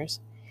transgressors.'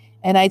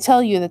 And I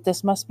tell you that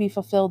this must be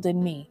fulfilled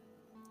in me.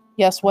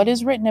 Yes, what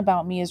is written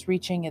about me is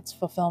reaching its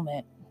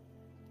fulfillment."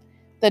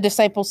 The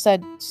disciples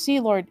said, "See,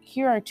 Lord,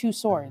 here are 2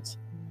 swords."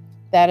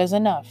 "That is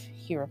enough,"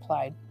 he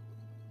replied.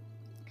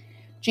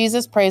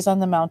 Jesus prays on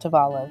the Mount of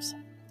Olives.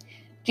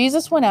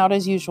 Jesus went out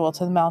as usual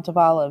to the Mount of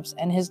Olives,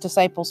 and his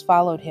disciples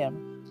followed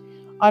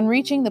him. On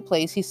reaching the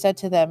place, he said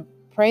to them,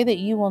 "Pray that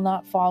you will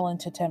not fall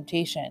into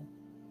temptation."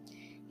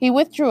 He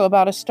withdrew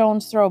about a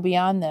stone's throw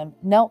beyond them,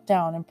 knelt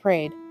down, and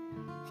prayed,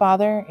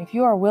 "Father, if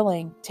you are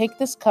willing, take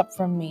this cup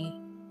from me,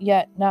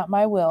 yet not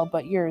my will,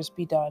 but yours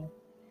be done."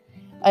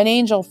 An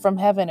angel from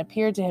heaven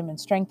appeared to him and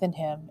strengthened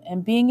him,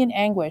 and being in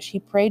anguish, he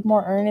prayed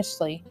more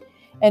earnestly,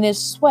 and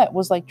his sweat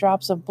was like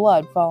drops of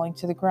blood falling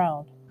to the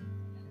ground.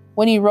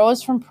 When he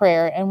rose from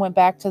prayer and went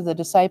back to the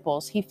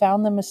disciples, he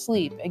found them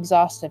asleep,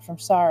 exhausted from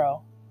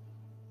sorrow.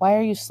 "Why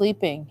are you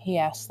sleeping?" he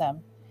asked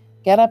them.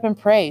 "Get up and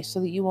pray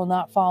so that you will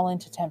not fall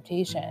into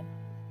temptation."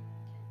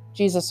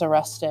 Jesus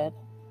arrested.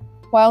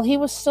 While he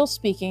was still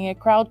speaking, a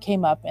crowd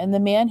came up, and the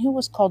man who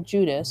was called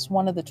Judas,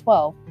 one of the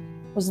 12,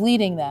 was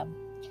leading them.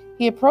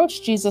 He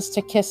approached Jesus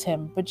to kiss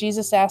him, but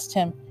Jesus asked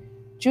him,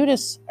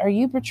 "Judas, are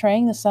you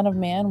betraying the Son of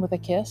Man with a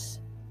kiss?"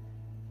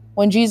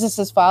 When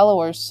Jesus'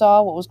 followers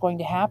saw what was going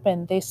to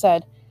happen, they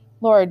said,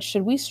 "Lord,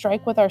 should we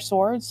strike with our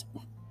swords?"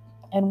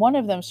 And one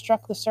of them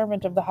struck the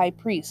servant of the high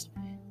priest,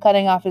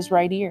 cutting off his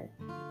right ear.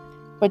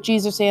 But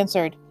Jesus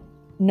answered,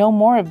 "No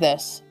more of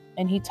this."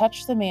 And he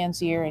touched the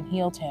man's ear and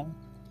healed him.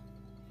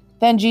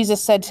 Then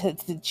Jesus said to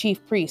the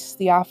chief priests,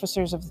 the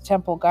officers of the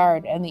temple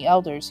guard, and the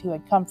elders who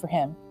had come for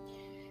him,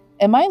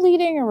 "Am I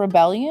leading a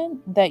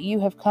rebellion that you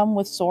have come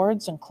with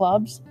swords and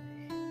clubs?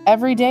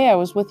 Every day I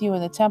was with you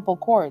in the temple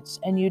courts,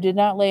 and you did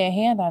not lay a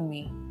hand on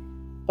me.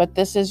 But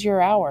this is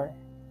your hour,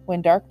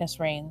 when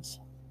darkness reigns."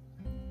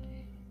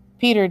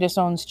 Peter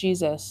disowns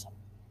Jesus.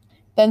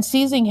 Then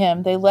seizing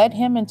him, they led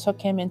him and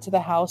took him into the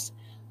house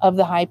of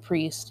the high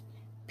priest.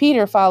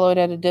 Peter followed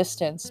at a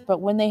distance,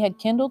 but when they had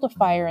kindled a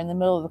fire in the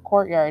middle of the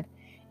courtyard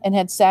and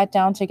had sat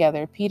down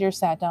together, Peter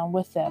sat down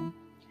with them.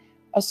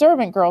 A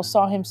servant girl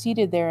saw him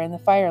seated there in the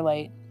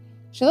firelight.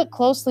 She looked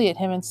closely at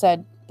him and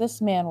said, "This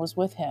man was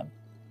with him."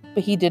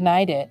 But he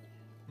denied it.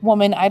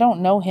 "Woman, I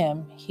don't know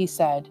him," he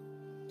said.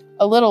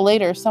 A little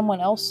later, someone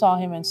else saw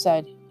him and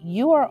said,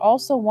 "You are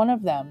also one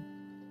of them."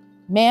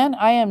 "Man,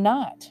 I am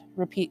not,"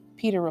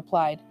 Peter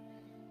replied.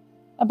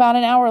 About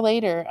an hour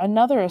later,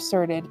 another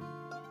asserted,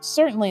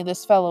 "Certainly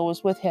this fellow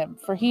was with him,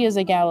 for he is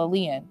a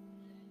Galilean."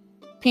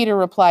 Peter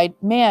replied,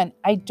 "Man,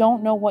 I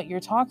don't know what you're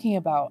talking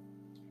about."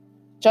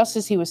 Just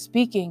as he was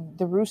speaking,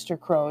 the rooster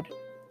crowed.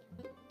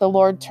 The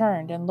Lord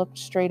turned and looked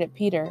straight at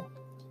Peter.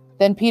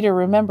 Then Peter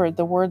remembered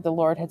the word the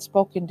Lord had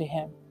spoken to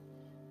him.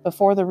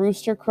 "Before the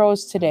rooster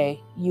crows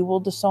today, you will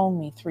disown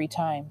me 3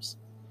 times."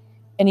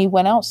 And he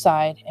went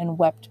outside and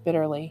wept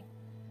bitterly.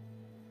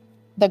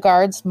 The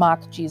guards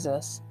mock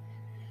Jesus.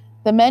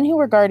 The men who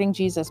were guarding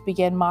Jesus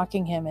began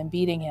mocking him and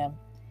beating him.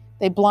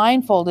 They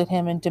blindfolded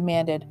him and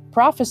demanded,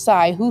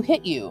 "Prophesy, who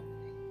hit you?"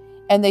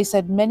 And they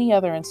said many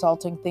other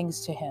insulting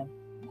things to him.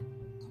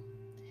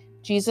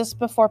 Jesus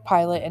before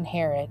Pilate and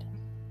Herod.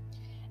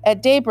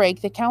 At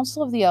daybreak, the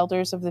council of the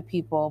elders of the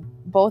people,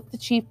 both the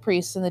chief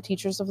priests and the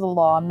teachers of the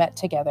law, met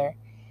together,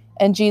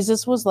 and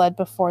Jesus was led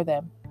before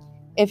them.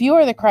 "If you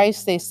are the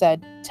Christ," they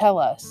said, "tell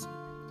us."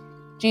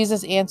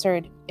 Jesus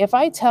answered, "If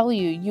I tell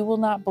you, you will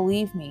not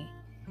believe me.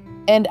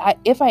 And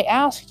if I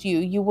asked you,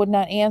 you would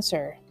not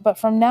answer. But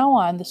from now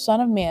on, the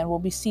Son of Man will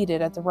be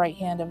seated at the right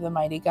hand of the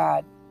mighty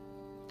God."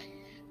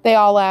 They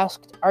all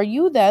asked, "Are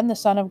you then the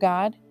Son of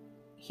God?"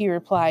 He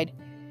replied,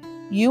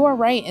 "You are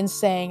right in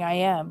saying I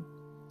am."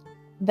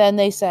 Then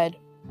they said,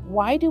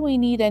 "Why do we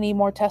need any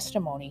more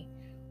testimony?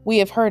 We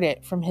have heard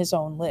it from his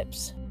own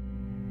lips."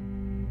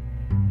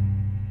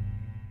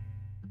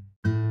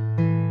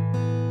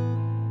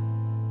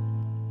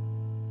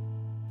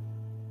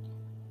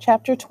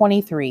 Chapter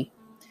 23.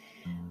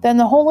 Then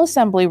the whole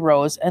assembly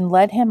rose and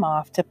led him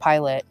off to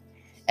Pilate.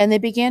 And they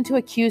began to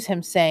accuse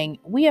him, saying,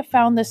 "We have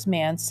found this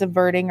man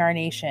subverting our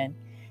nation.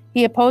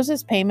 He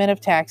opposes payment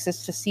of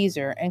taxes to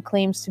Caesar and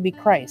claims to be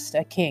Christ,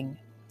 a king."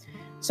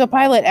 So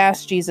Pilate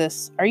asked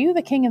Jesus, "Are you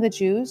the king of the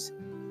Jews?"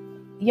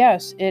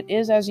 "Yes, it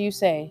is as you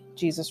say,"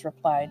 Jesus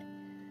replied.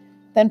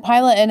 Then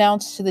Pilate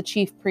announced to the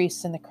chief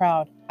priests and the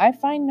crowd, "I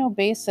find no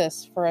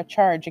basis for a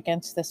charge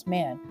against this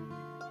man."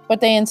 But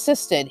they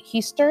insisted,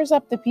 "He stirs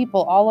up the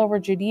people all over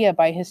Judea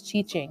by his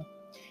teaching.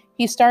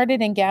 He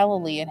started in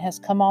Galilee and has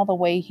come all the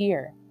way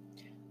here."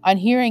 On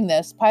hearing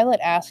this,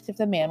 Pilate asked if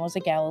the man was a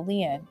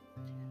Galilean.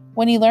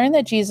 When he learned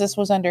that Jesus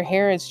was under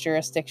Herod's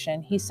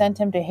jurisdiction, he sent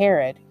him to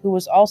Herod, who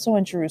was also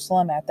in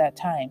Jerusalem at that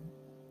time.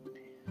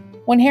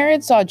 When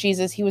Herod saw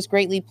Jesus, he was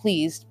greatly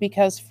pleased,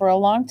 because for a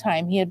long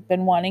time he had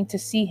been wanting to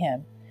see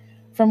him.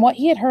 From what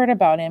he had heard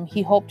about him,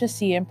 he hoped to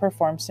see him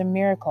perform some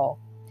miracle.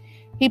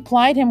 He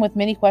plied him with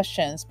many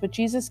questions, but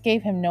Jesus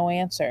gave him no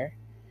answer.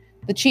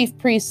 The chief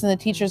priests and the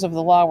teachers of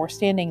the law were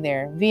standing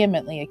there,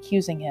 vehemently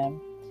accusing him.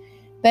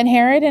 Then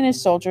Herod and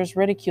his soldiers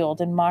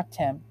ridiculed and mocked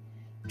him.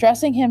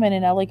 Dressing him in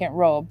an elegant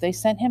robe, they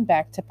sent him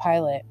back to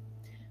Pilate.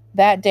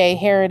 That day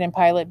Herod and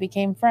Pilate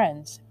became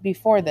friends.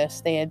 Before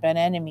this, they had been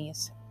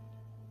enemies.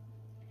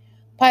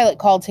 Pilate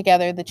called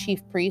together the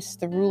chief priests,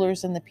 the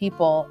rulers, and the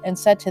people, and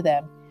said to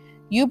them,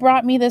 "You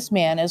brought me this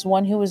man as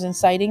one who was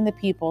inciting the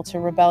people to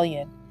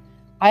rebellion.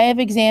 I have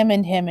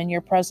examined him in your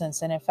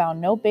presence and have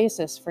found no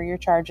basis for your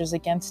charges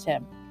against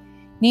him.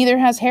 Neither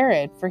has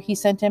Herod, for he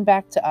sent him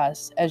back to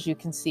us, as you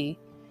can see.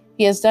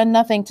 He has done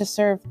nothing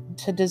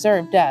to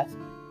deserve death.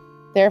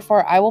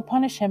 Therefore I will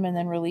punish him and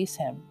then release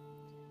him."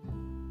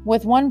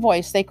 With one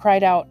voice they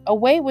cried out,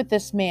 "Away with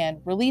this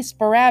man! Release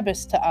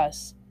Barabbas to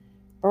us!"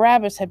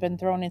 Barabbas had been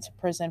thrown into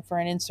prison for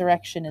an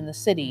insurrection in the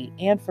city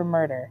and for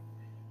murder.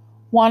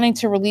 Wanting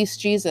to release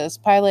Jesus,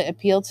 Pilate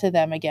appealed to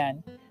them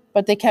again,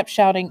 but they kept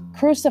shouting,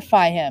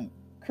 "Crucify him!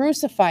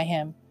 Crucify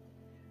him!"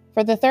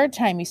 For the 3rd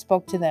time he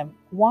spoke to them,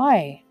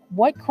 "Why?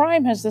 What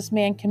crime has this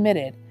man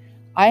committed?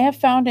 I have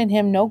found in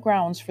him no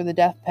grounds for the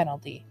death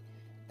penalty.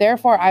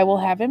 Therefore I will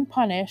have him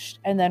punished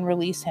and then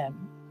release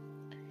him."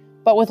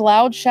 But with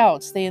loud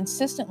shouts they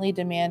insistently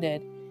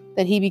demanded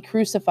that he be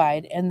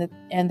crucified, and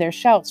their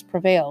shouts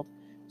prevailed.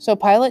 So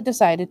Pilate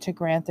decided to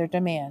grant their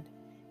demand.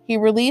 He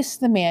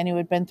released the man who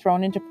had been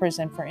thrown into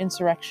prison for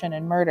insurrection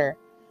and murder,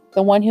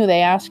 the one who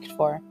they asked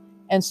for,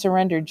 and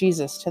surrendered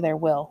Jesus to their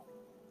will.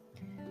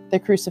 The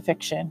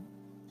crucifixion.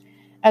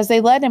 As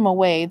they led him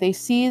away, they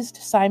seized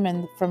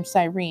Simon from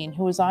Cyrene,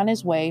 who was on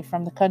his way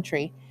from the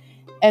country,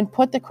 and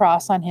put the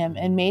cross on him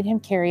and made him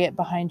carry it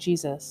behind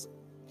Jesus.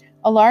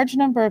 A large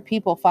number of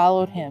people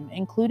followed him,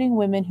 including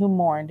women who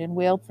mourned and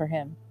wailed for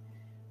him.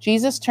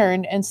 Jesus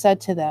turned and said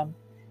to them,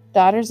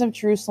 "Daughters of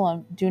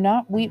Jerusalem, do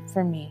not weep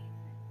for me.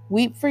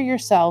 Weep for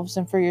yourselves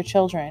and for your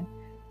children.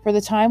 For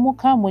the time will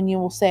come when you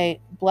will say,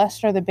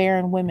 'Blessed are the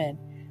barren women,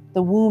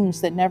 the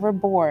wombs that never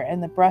bore,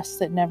 and the breasts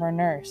that never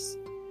nurse.'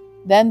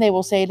 Then they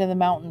will say to the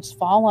mountains,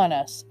 'Fall on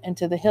us,' and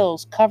to the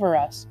hills, 'Cover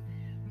us.'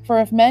 For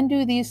if men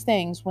do these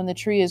things when the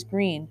tree is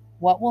green,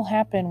 what will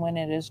happen when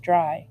it is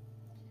dry?"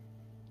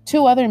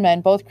 2 other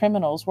men, both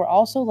criminals, were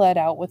also led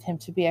out with him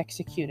to be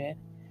executed.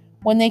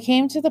 When they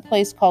came to the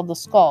place called the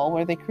Skull,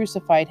 where they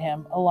crucified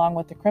him along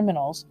with the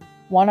criminals,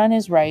 one on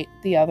his right,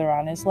 the other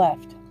on his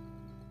left,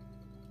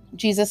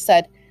 Jesus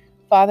said,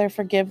 "Father,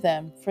 forgive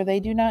them, for they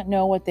do not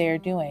know what they are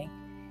doing."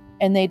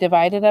 And they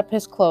divided up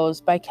his clothes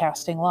by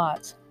casting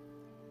lots.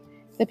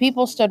 The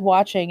people stood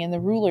watching, and the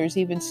rulers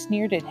even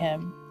sneered at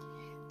him.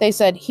 They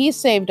said, "He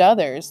saved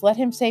others. Let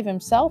him save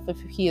himself if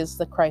he is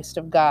the Christ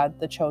of God,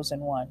 the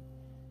chosen one."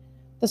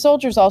 The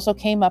soldiers also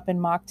came up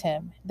and mocked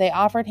him. They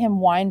offered him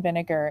wine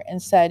vinegar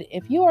and said,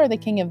 "If you are the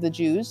king of the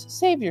Jews,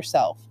 save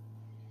yourself."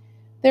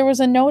 There was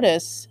a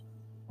notice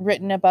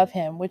written above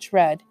him which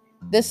read,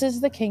 "This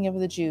is the King of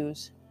the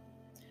Jews."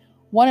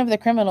 One of the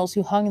criminals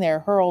who hung there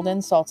hurled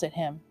insults at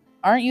him.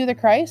 "Aren't you the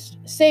Christ?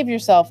 Save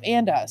yourself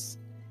and us."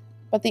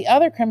 But the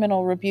other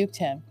criminal rebuked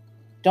him.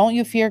 "Don't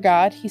you fear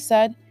God," he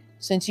said,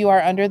 "since you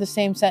are under the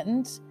same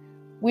sentence?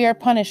 We are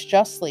punished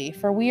justly,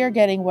 for we are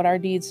getting what our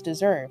deeds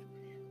deserve.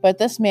 But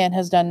this man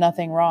has done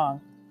nothing wrong."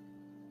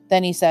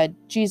 Then he said,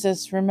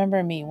 "Jesus,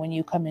 remember me when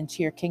you come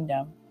into your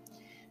kingdom."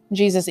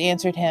 Jesus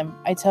answered him,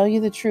 "I tell you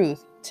the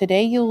truth,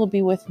 today you will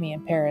be with me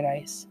in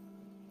paradise."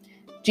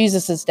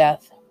 Jesus'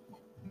 death.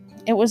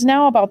 It was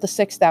now about the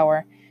 6th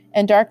hour,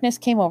 and darkness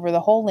came over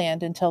the whole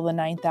land until the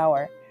 9th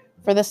hour,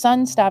 for the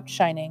sun stopped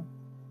shining.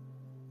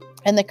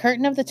 And the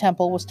curtain of the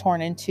temple was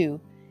torn in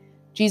two.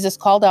 Jesus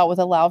called out with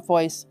a loud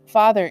voice,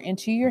 "Father,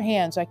 into your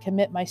hands I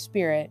commit my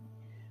spirit."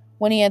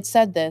 When he had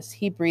said this,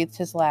 he breathed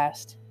his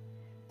last.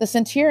 The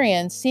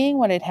centurion, seeing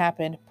what had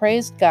happened,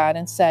 praised God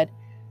and said,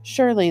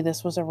 "Surely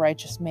this was a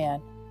righteous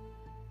man."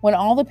 When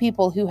all the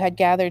people who had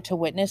gathered to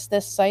witness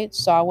this sight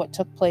saw what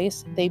took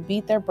place, they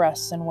beat their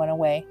breasts and went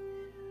away.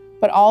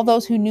 But all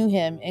those who knew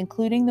him,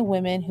 including the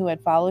women who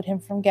had followed him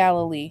from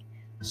Galilee,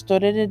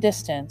 stood at a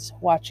distance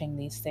watching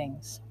these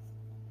things.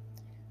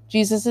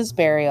 Jesus'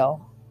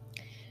 burial.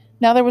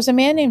 Now there was a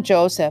man named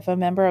Joseph, a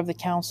member of the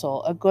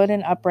council, a good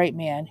and upright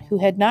man, who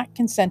had not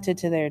consented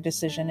to their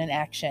decision and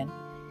action.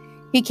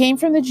 He came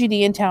from the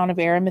Judean town of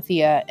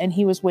Arimathea, and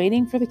he was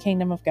waiting for the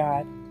kingdom of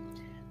God.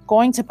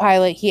 Going to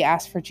Pilate, he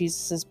asked for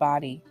Jesus'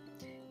 body.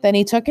 Then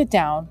he took it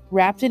down,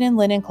 wrapped it in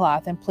linen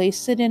cloth, and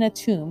placed it in a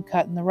tomb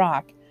cut in the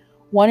rock,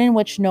 one in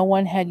which no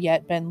one had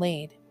yet been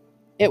laid.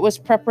 It was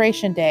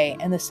preparation day,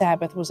 and the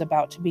Sabbath was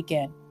about to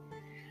begin.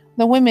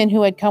 The women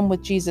who had come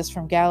with Jesus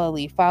from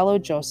Galilee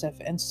followed Joseph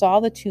and saw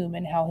the tomb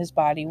and how his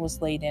body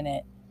was laid in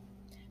it.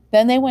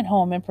 Then they went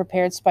home and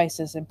prepared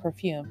spices and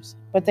perfumes,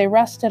 but they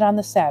rested on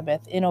the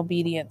Sabbath in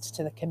obedience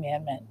to the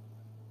commandment.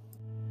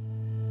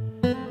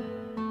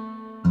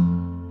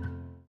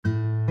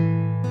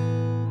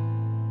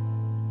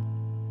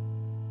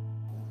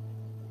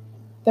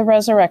 The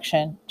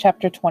Resurrection,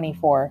 chapter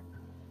 24.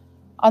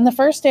 On the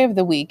first day of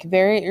the week,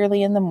 very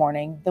early in the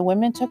morning, the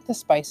women took the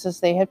spices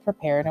they had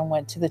prepared and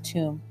went to the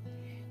tomb.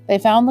 They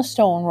found the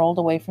stone rolled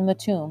away from the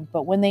tomb,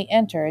 but when they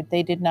entered,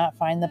 they did not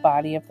find the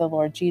body of the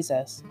Lord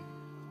Jesus.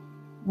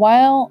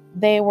 While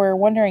they were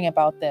wondering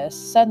about this,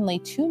 suddenly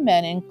 2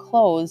 men in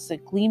clothes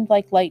that gleamed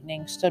like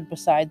lightning stood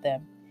beside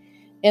them.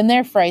 In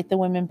their fright, the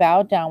women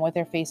bowed down with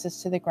their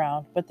faces to the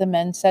ground, but the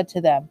men said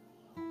to them,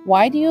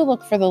 "Why do you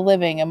look for the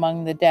living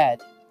among the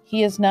dead?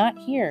 He is not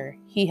here,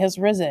 he has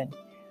risen.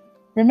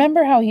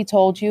 Remember how he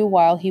told you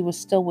while he was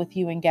still with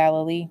you in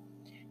Galilee?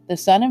 The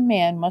Son of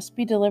Man must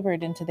be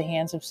delivered into the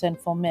hands of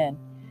sinful men,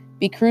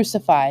 be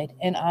crucified,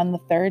 and on the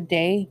 3rd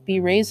day be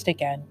raised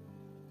again."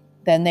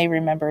 Then they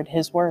remembered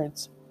his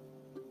words.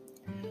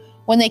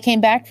 When they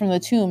came back from the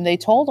tomb, they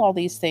told all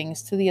these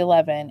things to the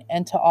 11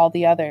 and to all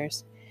the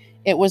others.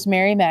 It was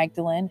Mary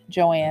Magdalene,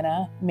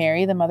 Joanna,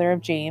 Mary the mother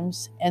of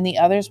James, and the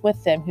others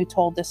with them who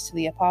told this to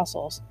the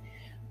apostles.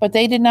 But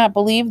they did not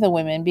believe the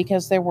women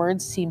because their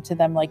words seemed to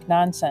them like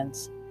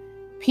nonsense.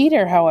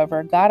 Peter,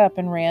 however, got up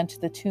and ran to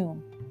the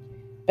tomb.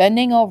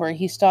 Bending over,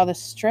 he saw the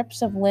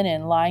strips of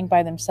linen lying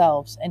by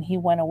themselves, and he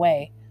went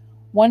away,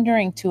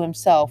 wondering to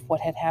himself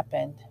what had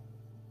happened.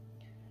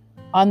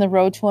 On the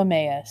road to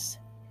Emmaus.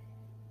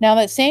 Now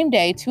that same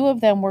day, 2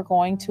 of them were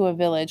going to a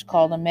village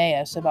called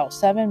Emmaus, about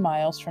 7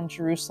 miles from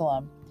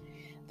Jerusalem.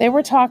 They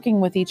were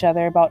talking with each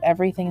other about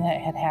everything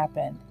that had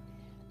happened.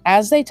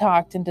 As they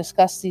talked and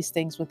discussed these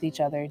things with each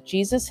other,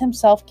 Jesus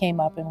himself came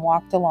up and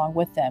walked along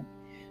with them,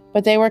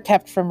 but they were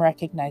kept from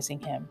recognizing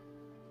him.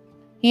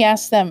 He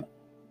asked them,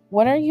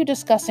 "What are you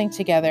discussing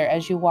together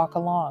as you walk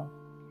along?"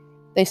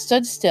 They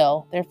stood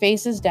still, their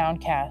faces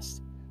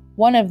downcast.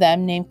 One of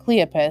them, named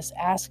Cleopas,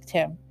 asked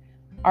him,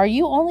 "Are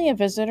you only a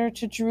visitor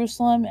to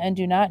Jerusalem and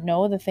do not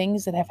know the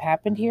things that have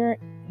happened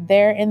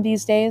there in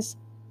these days?"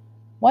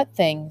 "What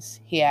things?"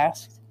 he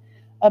asked.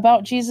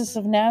 "About Jesus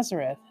of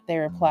Nazareth," they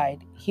replied.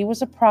 "He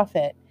was a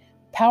prophet,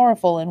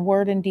 powerful in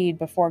word and deed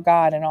before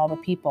God and all the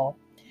people.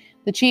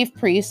 The chief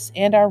priests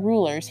and our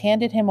rulers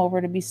handed him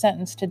over to be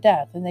sentenced to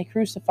death, and they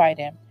crucified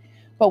him.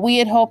 But we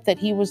had hoped that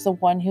he was the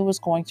one who was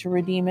going to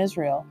redeem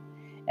Israel.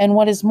 And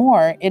what is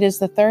more, it is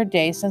the 3rd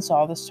day since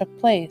all this took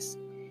place.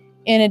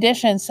 In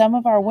addition, some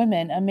of our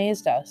women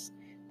amazed us.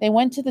 They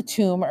went to the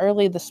tomb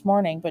early this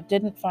morning, but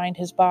didn't find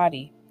his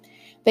body.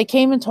 They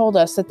came and told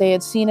us that they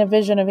had seen a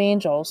vision of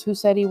angels who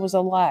said he was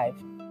alive.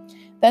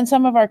 Then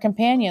some of our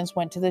companions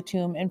went to the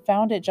tomb and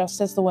found it just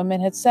as the women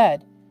had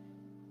said,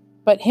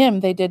 but him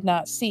they did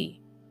not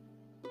see."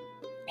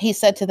 He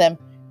said to them,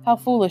 How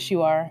foolish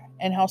you are,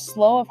 and how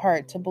slow of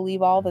heart to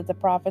believe all that the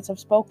prophets have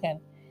spoken.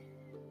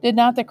 Did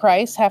not the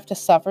Christ have to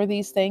suffer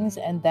these things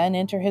and then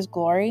enter his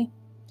glory?"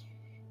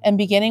 And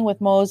beginning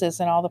with Moses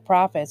and all the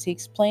prophets, he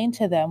explained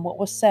to them what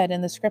was said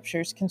in the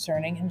scriptures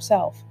concerning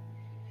himself.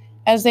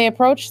 As they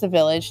approached the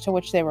village to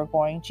which they were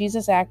going,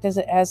 Jesus acted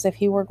as if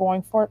he were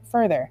going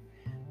further.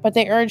 But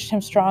they urged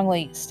him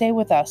strongly, "Stay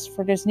with us,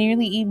 for it is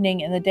nearly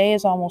evening and the day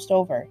is almost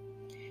over."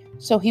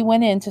 So he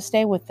went in to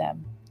stay with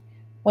them.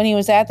 When he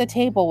was at the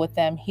table with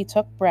them, he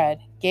took bread,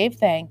 gave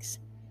thanks,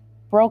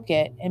 broke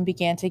it, and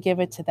began to give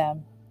it to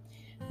them.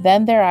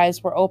 Then their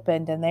eyes were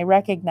opened, and they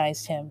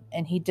recognized him,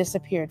 and he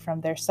disappeared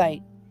from their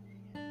sight.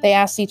 They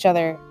asked each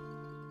other,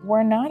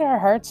 "Were not our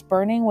hearts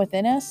burning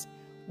within us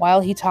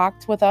while he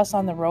talked with us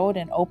on the road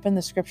and opened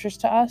the scriptures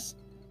to us?"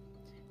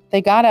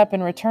 They got up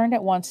and returned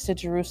at once to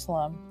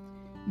Jerusalem.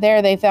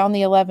 There they found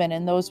the 11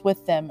 and those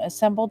with them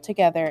assembled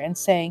together and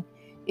saying,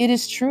 "It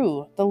is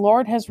true, the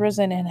Lord has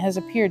risen and has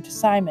appeared to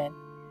Simon."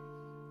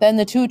 Then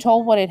the two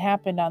told what had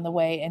happened on the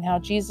way and how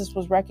Jesus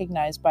was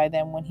recognized by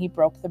them when he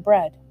broke the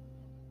bread.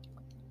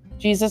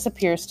 Jesus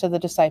appears to the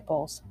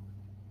disciples.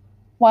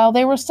 While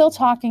they were still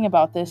talking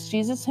about this,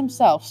 Jesus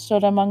himself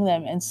stood among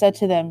them and said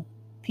to them,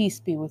 "Peace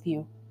be with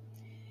you."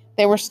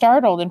 They were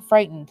startled and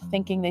frightened,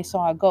 thinking they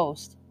saw a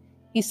ghost.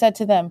 He said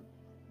to them,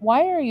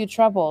 "Why are you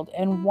troubled,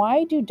 and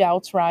why do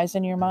doubts rise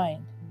in your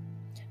mind?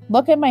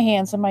 Look at my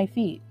hands and my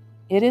feet.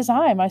 It is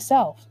I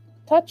myself.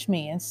 Touch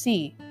me and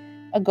see.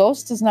 A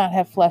ghost does not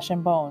have flesh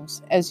and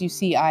bones, as you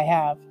see I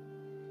have."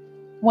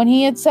 When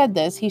he had said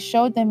this, he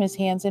showed them his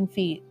hands and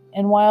feet,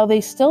 and while they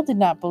still did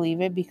not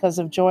believe it because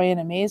of joy and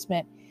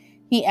amazement,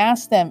 he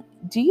asked them,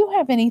 "Do you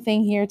have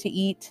anything here to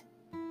eat?"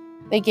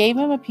 They gave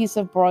him a piece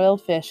of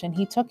broiled fish, and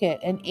he took it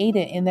and ate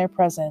it in their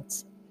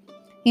presence.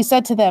 He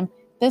said to them,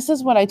 "This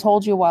is what I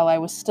told you while I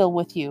was still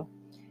with you.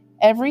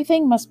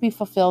 Everything must be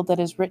fulfilled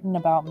that is written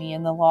about me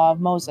in the law of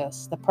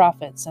Moses, the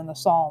prophets, and the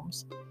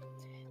Psalms."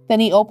 Then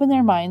he opened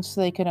their minds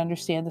so they could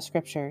understand the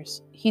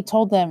scriptures. He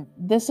told them,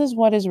 "This is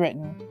what is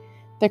written.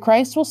 The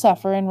Christ will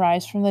suffer and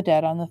rise from the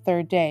dead on the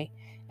third day,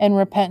 and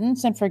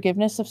repentance and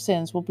forgiveness of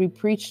sins will be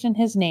preached in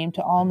his name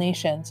to all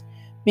nations,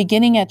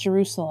 beginning at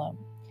Jerusalem.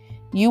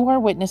 You are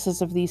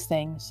witnesses of these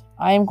things.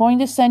 I am going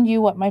to send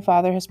you what my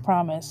Father has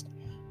promised,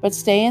 but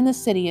stay in the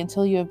city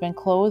until you have been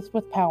clothed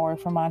with power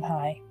from on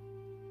high."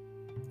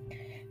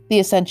 The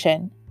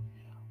Ascension.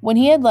 When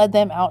he had led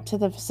them out to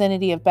the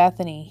vicinity of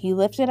Bethany, he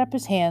lifted up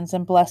his hands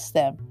and blessed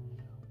them.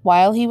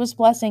 While he was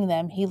blessing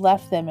them, he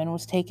left them and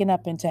was taken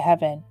up into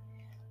heaven.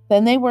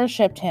 Then they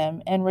worshipped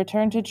him and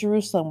returned to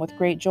Jerusalem with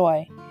great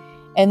joy,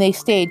 and they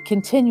stayed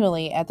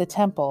continually at the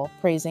temple,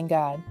 praising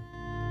God.